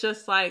feel. It's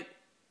just like,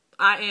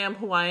 I am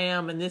who I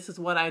am, and this is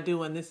what I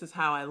do, and this is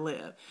how I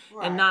live.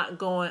 Right. And not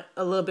going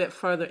a little bit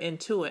further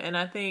into it. And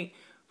I think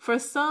for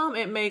some,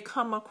 it may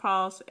come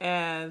across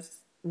as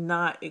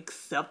not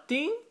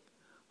accepting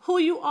who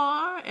you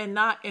are and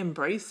not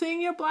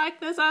embracing your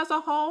blackness as a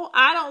whole.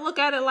 I don't look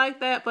at it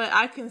like that, but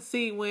I can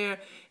see where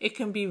it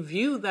can be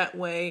viewed that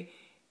way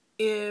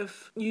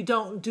if you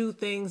don't do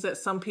things that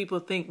some people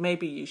think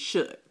maybe you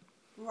should.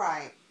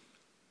 Right.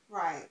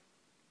 Right.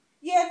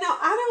 Yeah, no,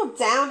 I don't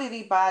down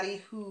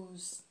anybody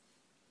who's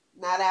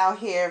not out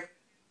here,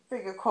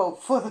 finger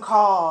quote, for the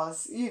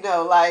cause, you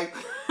know, like,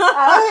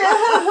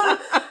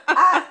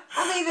 I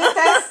mean, if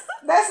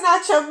that's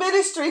not your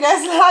ministry,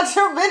 that's not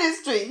your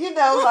ministry, you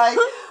know, like,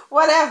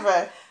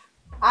 whatever.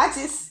 And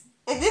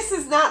this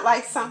is not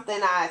like something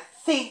I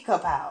think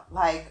about,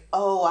 like,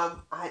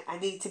 oh, I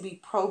need to be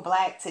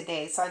pro-black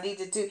today, so I need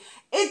to do,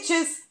 it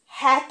just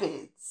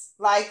happens.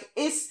 Like,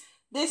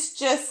 this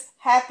just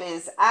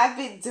happens. I've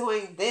been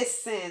doing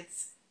this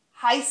since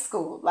high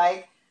school.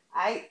 Like,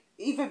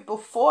 even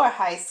before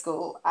high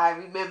school, I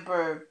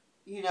remember,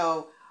 you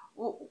know,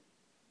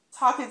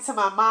 talking to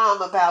my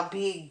mom about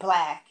being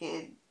black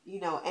and, you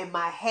know, and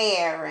my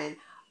hair and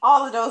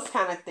all of those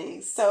kind of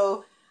things.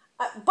 So,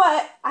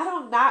 but I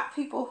don't knock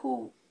people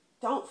who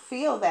don't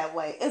feel that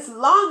way. As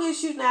long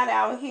as you're not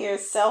out here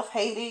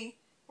self-hating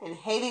and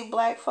hating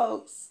black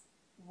folks,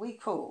 we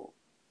cool.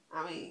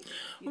 I mean,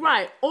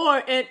 right.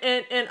 Or,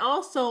 and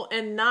also,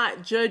 and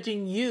not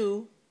judging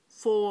you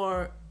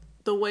for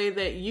the way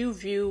that you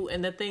view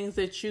and the things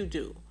that you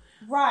do.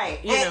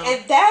 Right.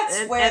 And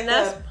that's where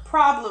the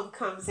problem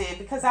comes in,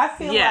 because I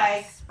feel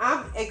like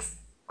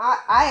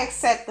I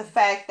accept the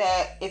fact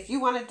that if you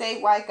want to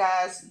date white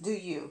guys, do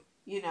you,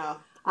 you know.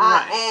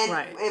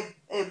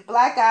 And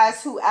black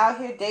guys who out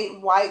here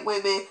dating white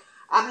women,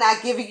 I'm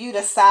not giving you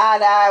the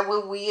side eye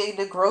when we in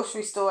the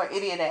grocery store,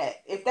 any of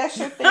that. If that's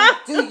your thing,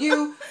 do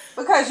you,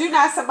 because you're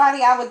not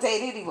somebody I would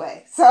date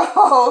anyway.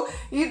 So,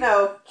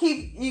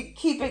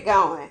 keep it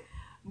going.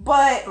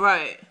 But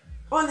right.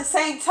 On the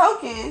same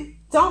token,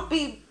 don't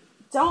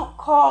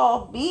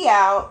call me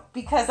out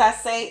because I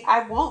say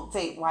I won't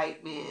date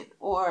white men,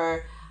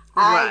 or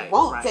I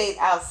won't date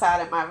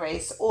outside of my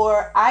race,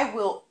 or I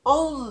will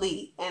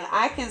only, and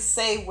I can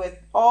say with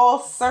all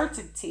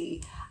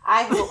certainty,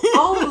 I will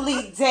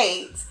only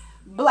date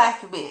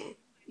black men,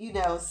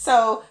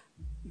 so,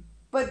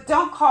 but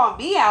don't call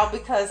me out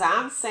because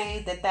I'm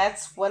saying that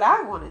that's what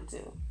I want to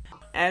do.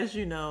 As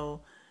you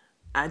know,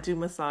 I do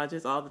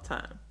massages all the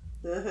time.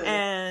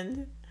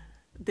 And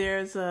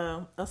there's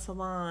a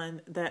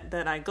salon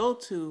that I go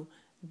to,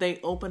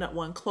 they open up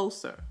one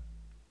closer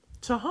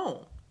to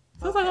home.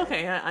 So it's like,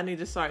 okay, I need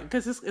to start,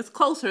 because it's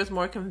closer, it's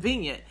more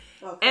convenient.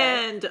 Okay.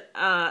 And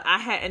I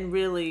hadn't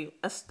really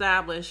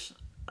established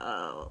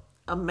a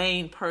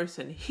main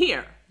person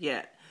here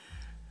yet.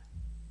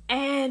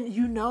 And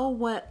you know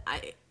what?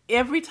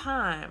 Every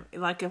time,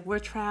 like if we're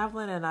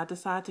traveling and I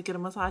decide to get a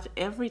massage,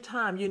 every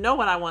time, you know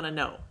what I want to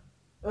know?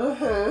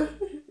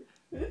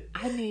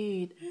 I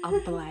need a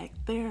black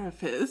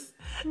therapist.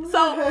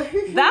 So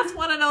that's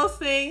one of those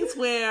things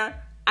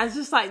where I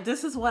just like,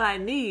 this is what I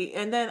need.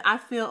 And then I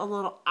feel a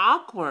little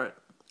awkward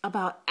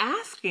about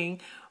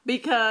asking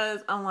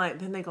because I'm like,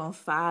 then they're going to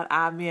side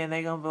eye me and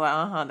they're going to be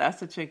like, that's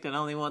the chick that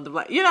only wanted the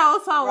black.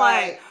 So I'm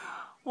like,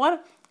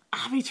 what?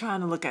 I be trying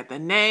to look at the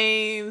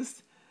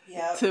names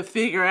to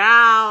figure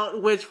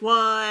out which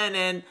one.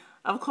 And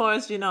of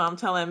course, I'm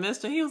telling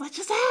Mr. He was like,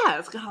 just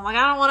ask. I'm like,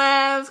 I don't want to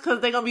ask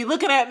because they're going to be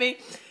looking at me.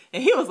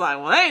 And he was like,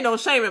 well, there ain't no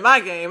shame in my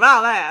game.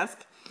 I'll ask.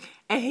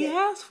 And he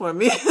asked for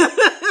me.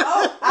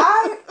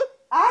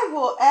 I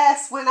will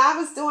ask when I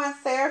was doing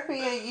therapy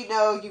and,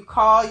 you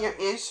call your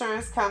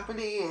insurance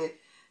company and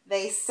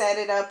they set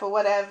it up or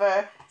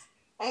whatever.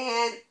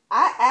 And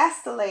I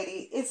asked the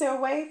lady, is there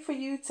a way for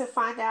you to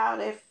find out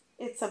if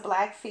it's a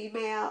black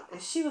female?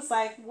 And she was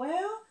like,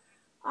 well,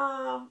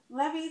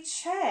 let me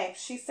check.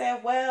 She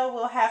said, well,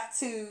 we'll have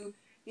to,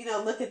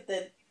 look at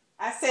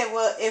I said,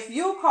 well, if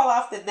you call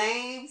off the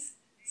names,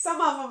 some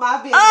of them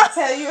I'll be able to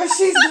tell you if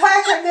she's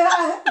black or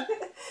not.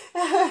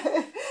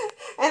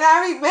 And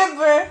I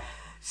remember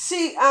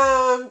she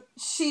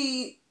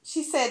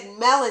said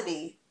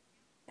Melanie.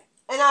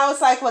 And I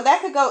was like, well,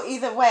 that could go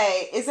either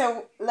way.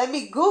 Let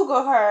me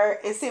Google her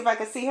and see if I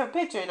can see her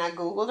picture. And I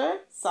Googled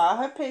her, saw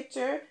her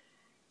picture,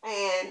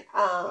 and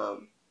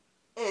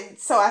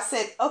so I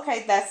said,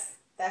 okay, that's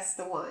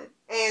the one.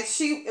 And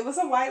it was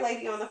a white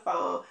lady on the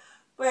phone,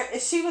 but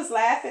she was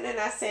laughing, and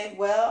I said,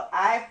 well,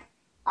 I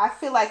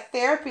feel like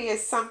therapy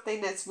is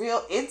something that's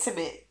real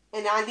intimate,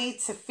 and I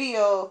need to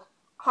feel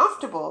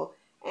comfortable.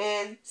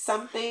 And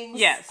some things,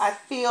 I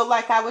feel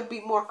like I would be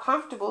more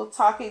comfortable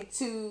talking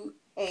to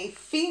a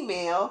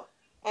female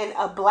and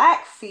a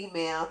black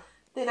female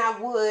than I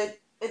would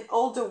an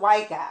older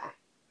white guy.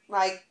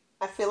 Like,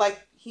 I feel like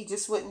he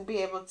just wouldn't be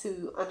able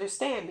to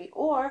understand me.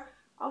 Or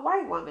a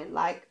white woman.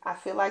 Like, I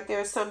feel like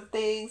there's some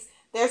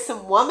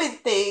woman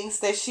things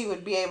that she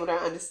would be able to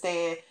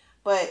understand.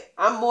 But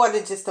I'm more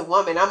than just a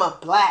woman. I'm a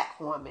black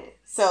woman.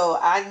 So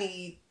I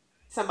need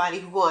somebody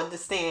who will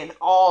understand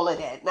all of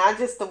that. Not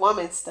just the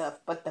woman stuff,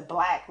 but the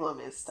black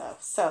woman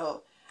stuff.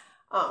 So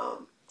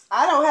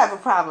I don't have a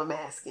problem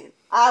asking.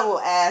 I will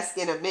ask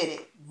in a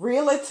minute.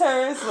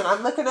 Realtors, when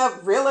I'm looking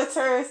up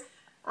realtors,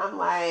 I'm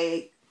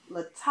like,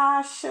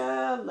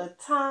 Latasha,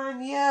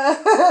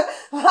 Latanya.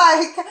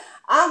 Like,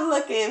 I'm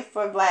looking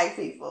for black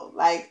people.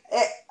 Like,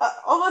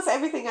 almost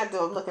everything I do,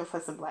 I'm looking for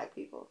some black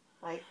people.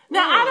 Like,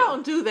 now, I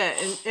don't do that.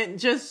 And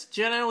just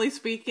generally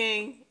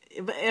speaking,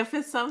 if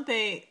it's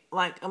something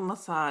like a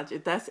massage,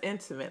 if that's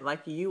intimate,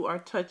 like you are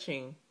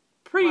touching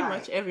pretty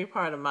much every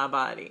part of my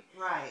body.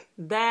 Right.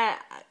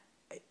 That,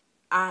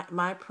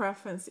 my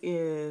preference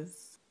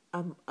is,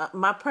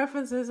 my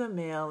preference is a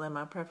male and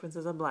my preference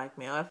is a black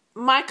male.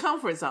 My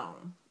comfort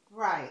zone.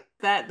 Right.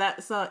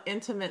 That's an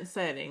intimate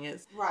setting.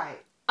 It's right.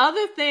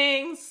 Other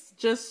things,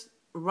 just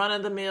run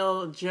of the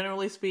mill,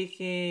 generally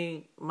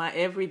speaking, my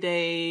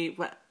everyday,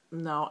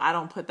 no, I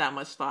don't put that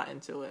much thought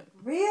into it.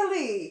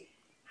 Really?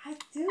 I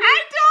do.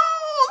 I don't.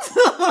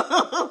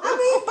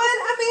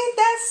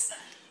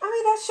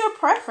 That's your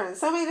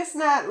preference. I mean, it's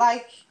not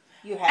like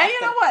you have. And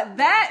you know what?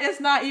 That is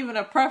not even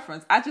a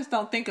preference. I just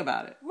don't think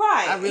about it.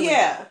 Right. I really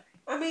don't.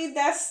 I mean,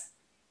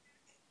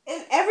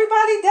 and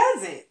everybody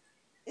does it.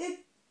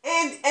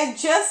 And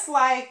just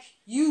like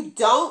you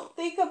don't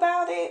think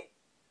about it,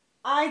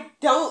 I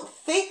don't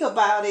think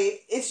about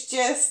it. It's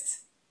just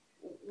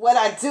what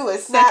I do.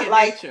 It's second not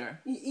like nature.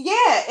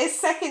 Yeah, it's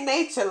second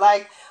nature.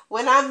 Like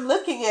when I'm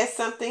looking at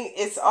something,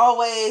 it's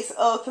always,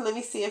 okay, let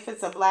me see if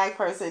it's a black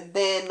person.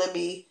 Then let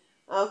me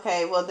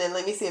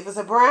see if it's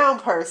a brown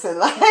person.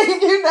 Like,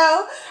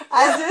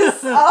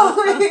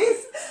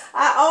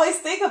 I always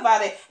think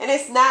about it. And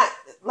it's not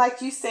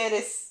like you said,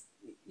 it's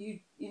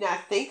you're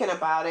not thinking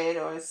about it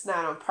or it's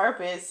not on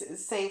purpose. It's the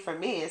same for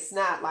me. It's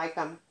not like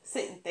I'm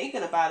sitting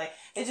thinking about it.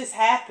 It just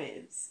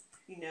happens,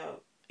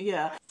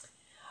 Yeah.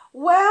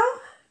 Well,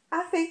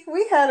 I think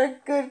we had a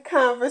good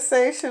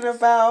conversation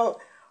about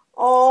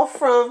all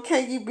from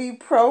can you be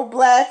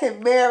pro-black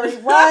and marry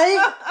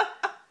white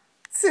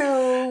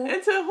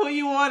to who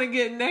you want to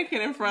get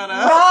naked in front of.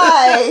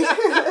 Right.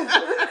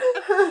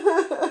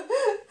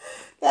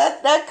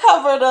 that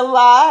covered a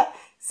lot.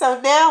 So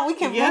now we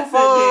can move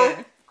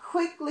on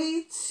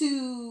quickly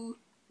to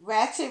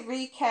Ratchet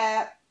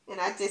Recap.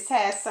 And I just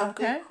had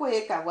something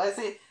quick.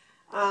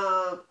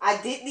 I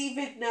didn't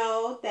even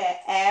know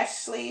that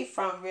Ashley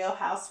from Real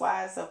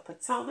Housewives of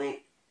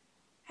Potomac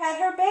had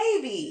her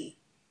baby.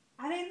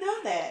 I didn't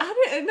know that. I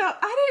didn't know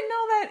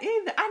that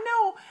either. I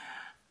know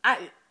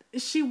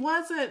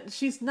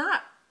she's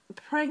not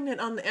pregnant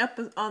on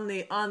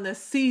the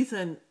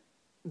season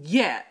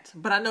yet,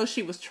 but I know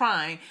she was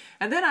trying.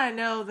 And then I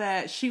know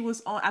that she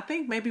was on, I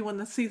think maybe when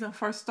the season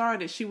first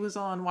started, she was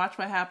on Watch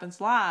What Happens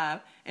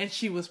Live, and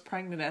she was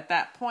pregnant at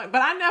that point.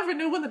 But I never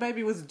knew when the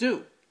baby was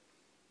due.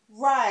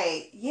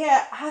 Right.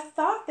 Yeah, I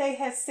thought they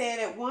had said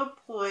at one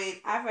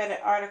point, I read an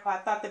article, I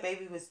thought the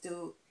baby was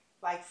due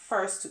like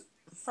 1st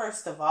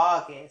of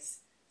August.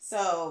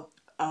 So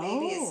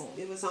maybe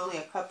it was only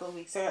a couple of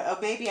weeks, or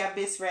maybe I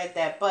misread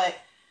that. But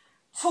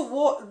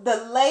toward the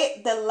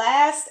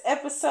last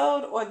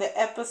episode or the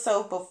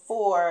episode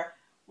before,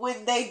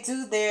 when they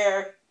do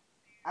their,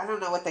 I don't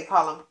know what they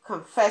call them,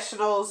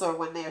 confessionals, or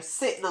when they're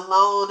sitting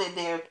alone and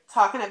they're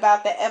talking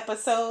about the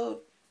episode,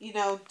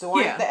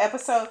 during the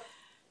episode,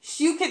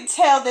 you can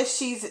tell that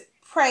she's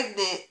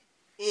pregnant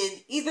in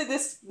either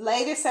this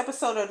latest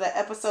episode or the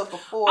episode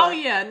before. Oh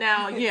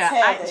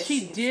yeah,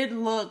 she did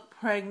look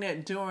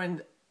pregnant during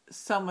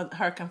some of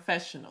her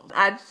confessionals.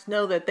 I just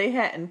know that they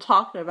hadn't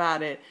talked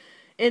about it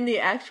in the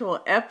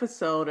actual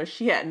episode, or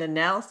she hadn't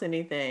announced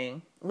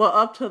anything. Well,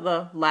 up to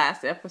the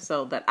last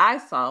episode that I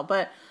saw,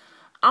 but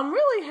I'm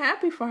really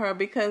happy for her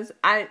because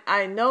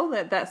I know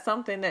that that's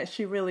something that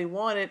she really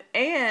wanted,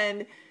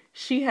 and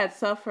she had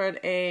suffered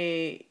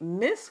a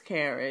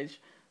miscarriage.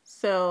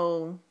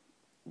 So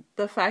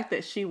the fact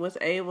that she was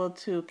able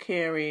to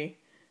carry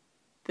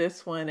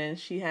this one and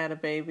she had a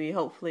baby,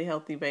 hopefully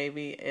healthy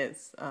baby,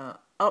 it's a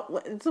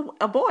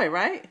boy,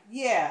 right?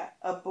 Yeah,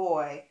 a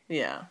boy.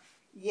 Yeah.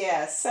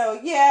 Yeah, so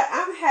yeah,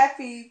 I'm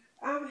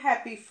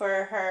happy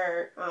for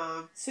her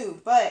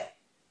too. But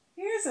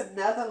here's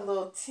another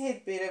little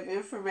tidbit of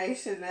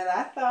information that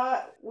I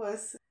thought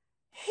was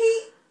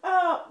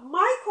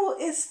Michael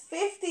is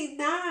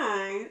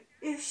 59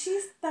 and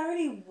she's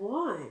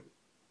 31.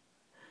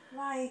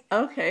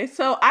 Okay,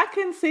 so I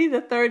can see the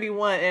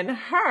 31 in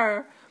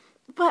her,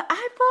 but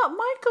I thought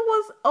Michael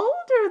was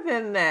older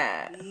than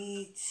that.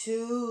 Me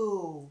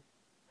too.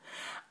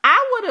 I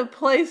would have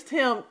placed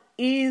him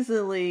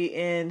easily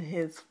in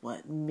his,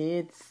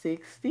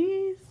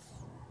 mid-60s?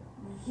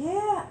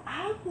 Yeah,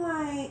 I'm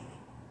like,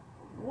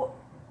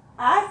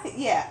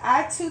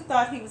 I too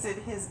thought he was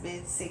in his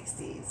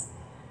mid-60s.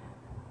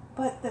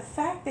 But the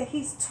fact that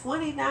he's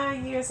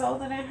 29 years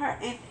older than her,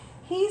 and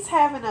he's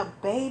having a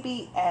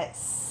baby at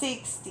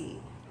 60.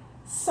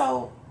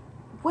 So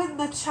when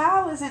the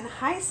child is in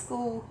high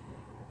school,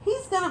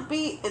 he's going to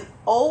be an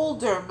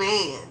older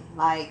man.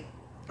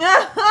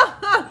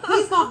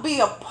 He's going to be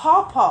a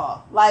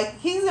pawpaw.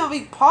 He's going to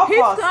be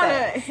pawpaw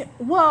status.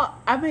 Well,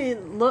 I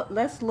mean,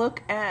 let's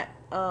look at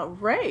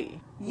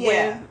Ray.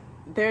 Yeah.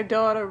 With their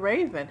daughter,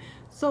 Raven.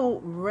 So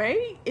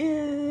Ray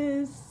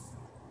is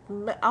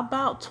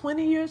about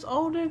 20 years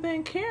older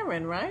than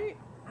Karen, right?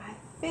 I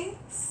think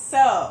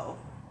so.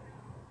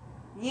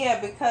 Yeah,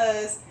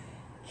 because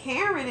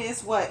Karen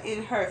is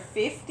in her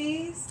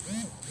 50s,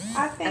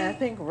 I think. And I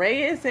think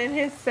Ray is in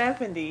his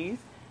 70s.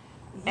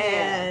 Yeah.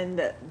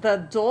 And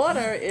the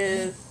daughter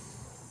is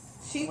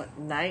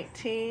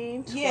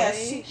 19, 20? Yeah,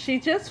 she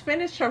just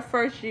finished her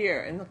first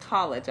year in the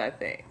college, I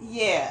think.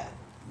 Yeah.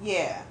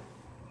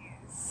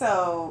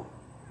 So,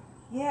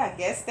 yeah, I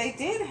guess they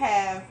did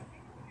have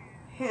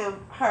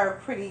her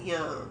pretty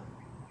young.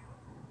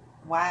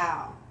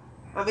 Wow.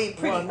 I mean,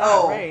 pretty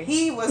old. Ray.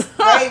 Ray was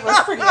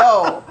pretty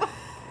old.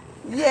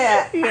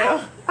 Yeah.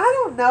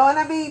 I don't know. And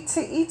I mean,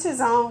 to each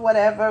his own,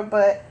 whatever.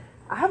 But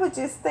I would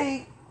just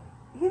think,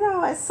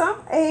 at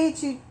some age,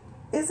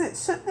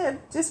 shouldn't there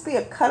just be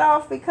a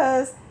cutoff?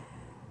 Because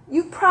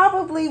you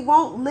probably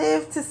won't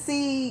live to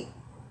see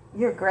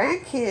your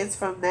grandkids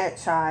from that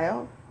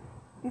child.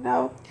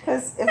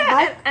 Because and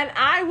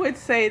I would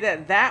say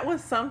that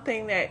was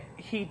something that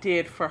he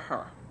did for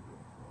her.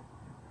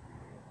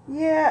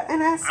 Yeah,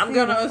 and I'm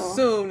going to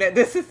assume that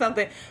this is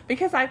something,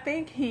 because I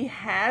think he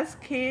has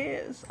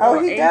kids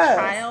he does.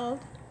 Child.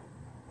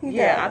 He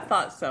does. I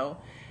thought so.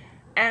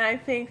 And I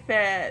think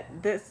that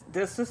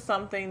this is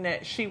something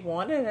that she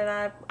wanted,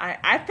 and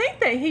I think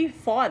that he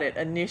fought it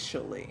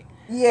initially.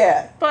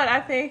 Yeah. But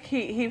I think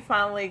he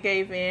finally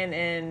gave in,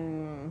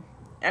 and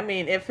I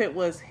mean, if it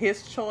was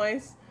his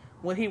choice,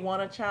 would he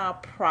want a child?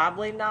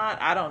 Probably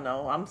not. I don't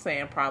know. I'm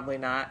saying probably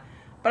not.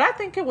 But I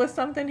think it was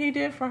something he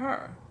did for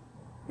her.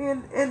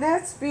 And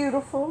that's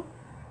beautiful.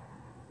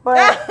 But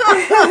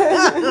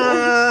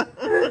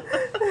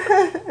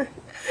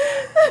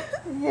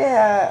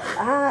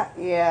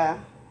yeah,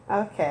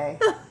 okay.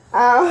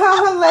 I'm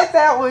gonna let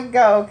that one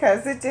go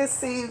because it just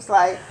seems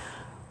like,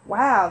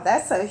 wow,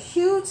 that's a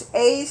huge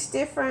age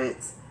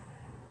difference,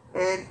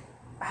 and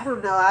I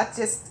don't know.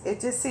 It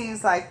just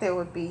seems like there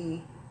would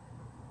be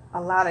a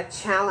lot of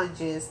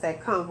challenges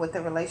that come with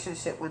the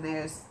relationship when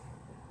there's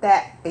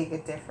that big a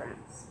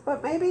difference.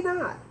 But maybe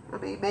not. I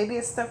mean, maybe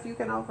it's stuff you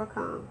can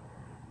overcome.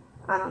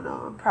 I don't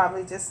know. I'm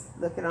probably just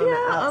looking on the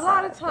outside. A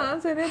lot of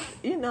times, and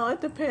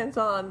it depends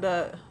on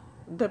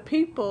the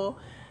people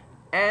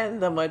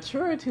and the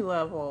maturity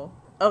level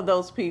of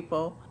those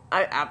people.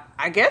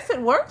 I guess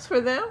it works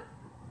for them.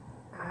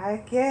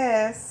 I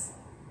guess.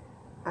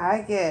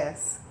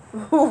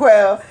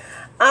 Well,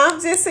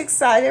 I'm just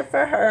excited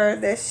for her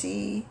that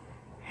she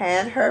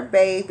had her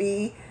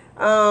baby.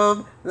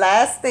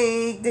 Last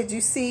thing, did you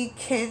see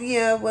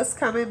Kenya was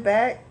coming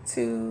back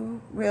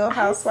to Real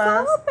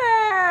Housewives? I saw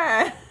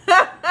that.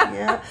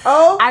 Yeah.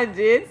 Oh, I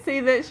did see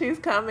that she's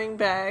coming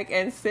back,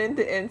 and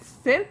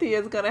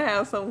Cynthia's gonna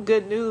have some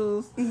good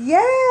news.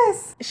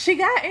 Yes, she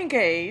got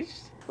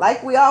engaged.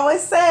 Like we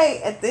always say,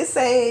 at this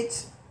age,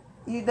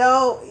 you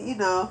know,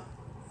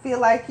 feel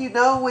like you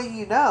know when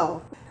you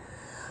know.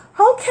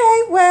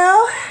 Okay,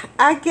 well,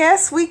 I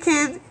guess we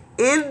can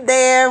end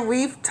there.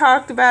 We've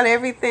talked about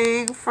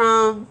everything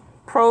from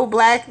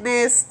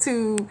pro-blackness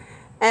to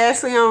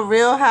Ashley on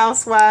Real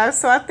Housewives.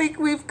 So I think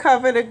we've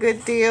covered a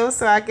good deal.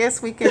 So I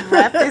guess we can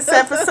wrap this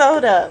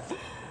episode up.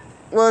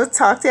 We'll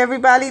talk to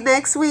everybody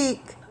next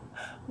week.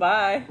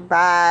 Bye.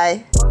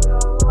 Bye.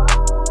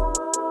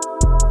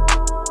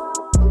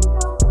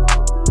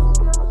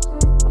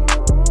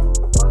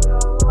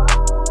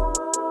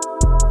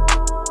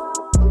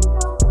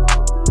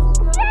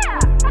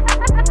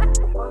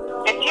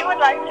 If you would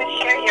like to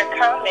share your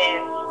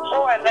comments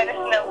or let us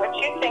know what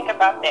you think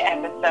about the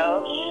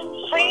episode,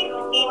 please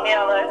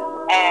email us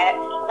at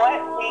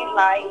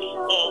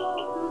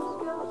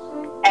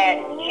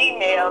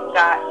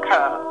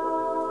whawelikeinc@gmail.com.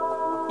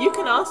 You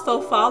can also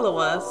follow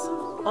us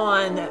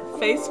on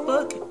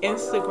Facebook,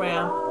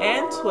 Instagram,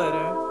 and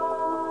Twitter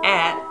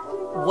at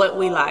What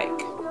We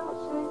Like.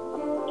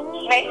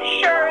 Make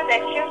sure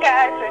that you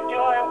guys are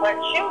doing what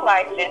you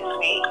like this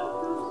week.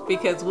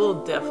 Because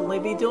we'll definitely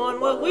be doing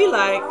what we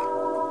like.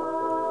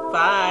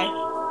 Bye.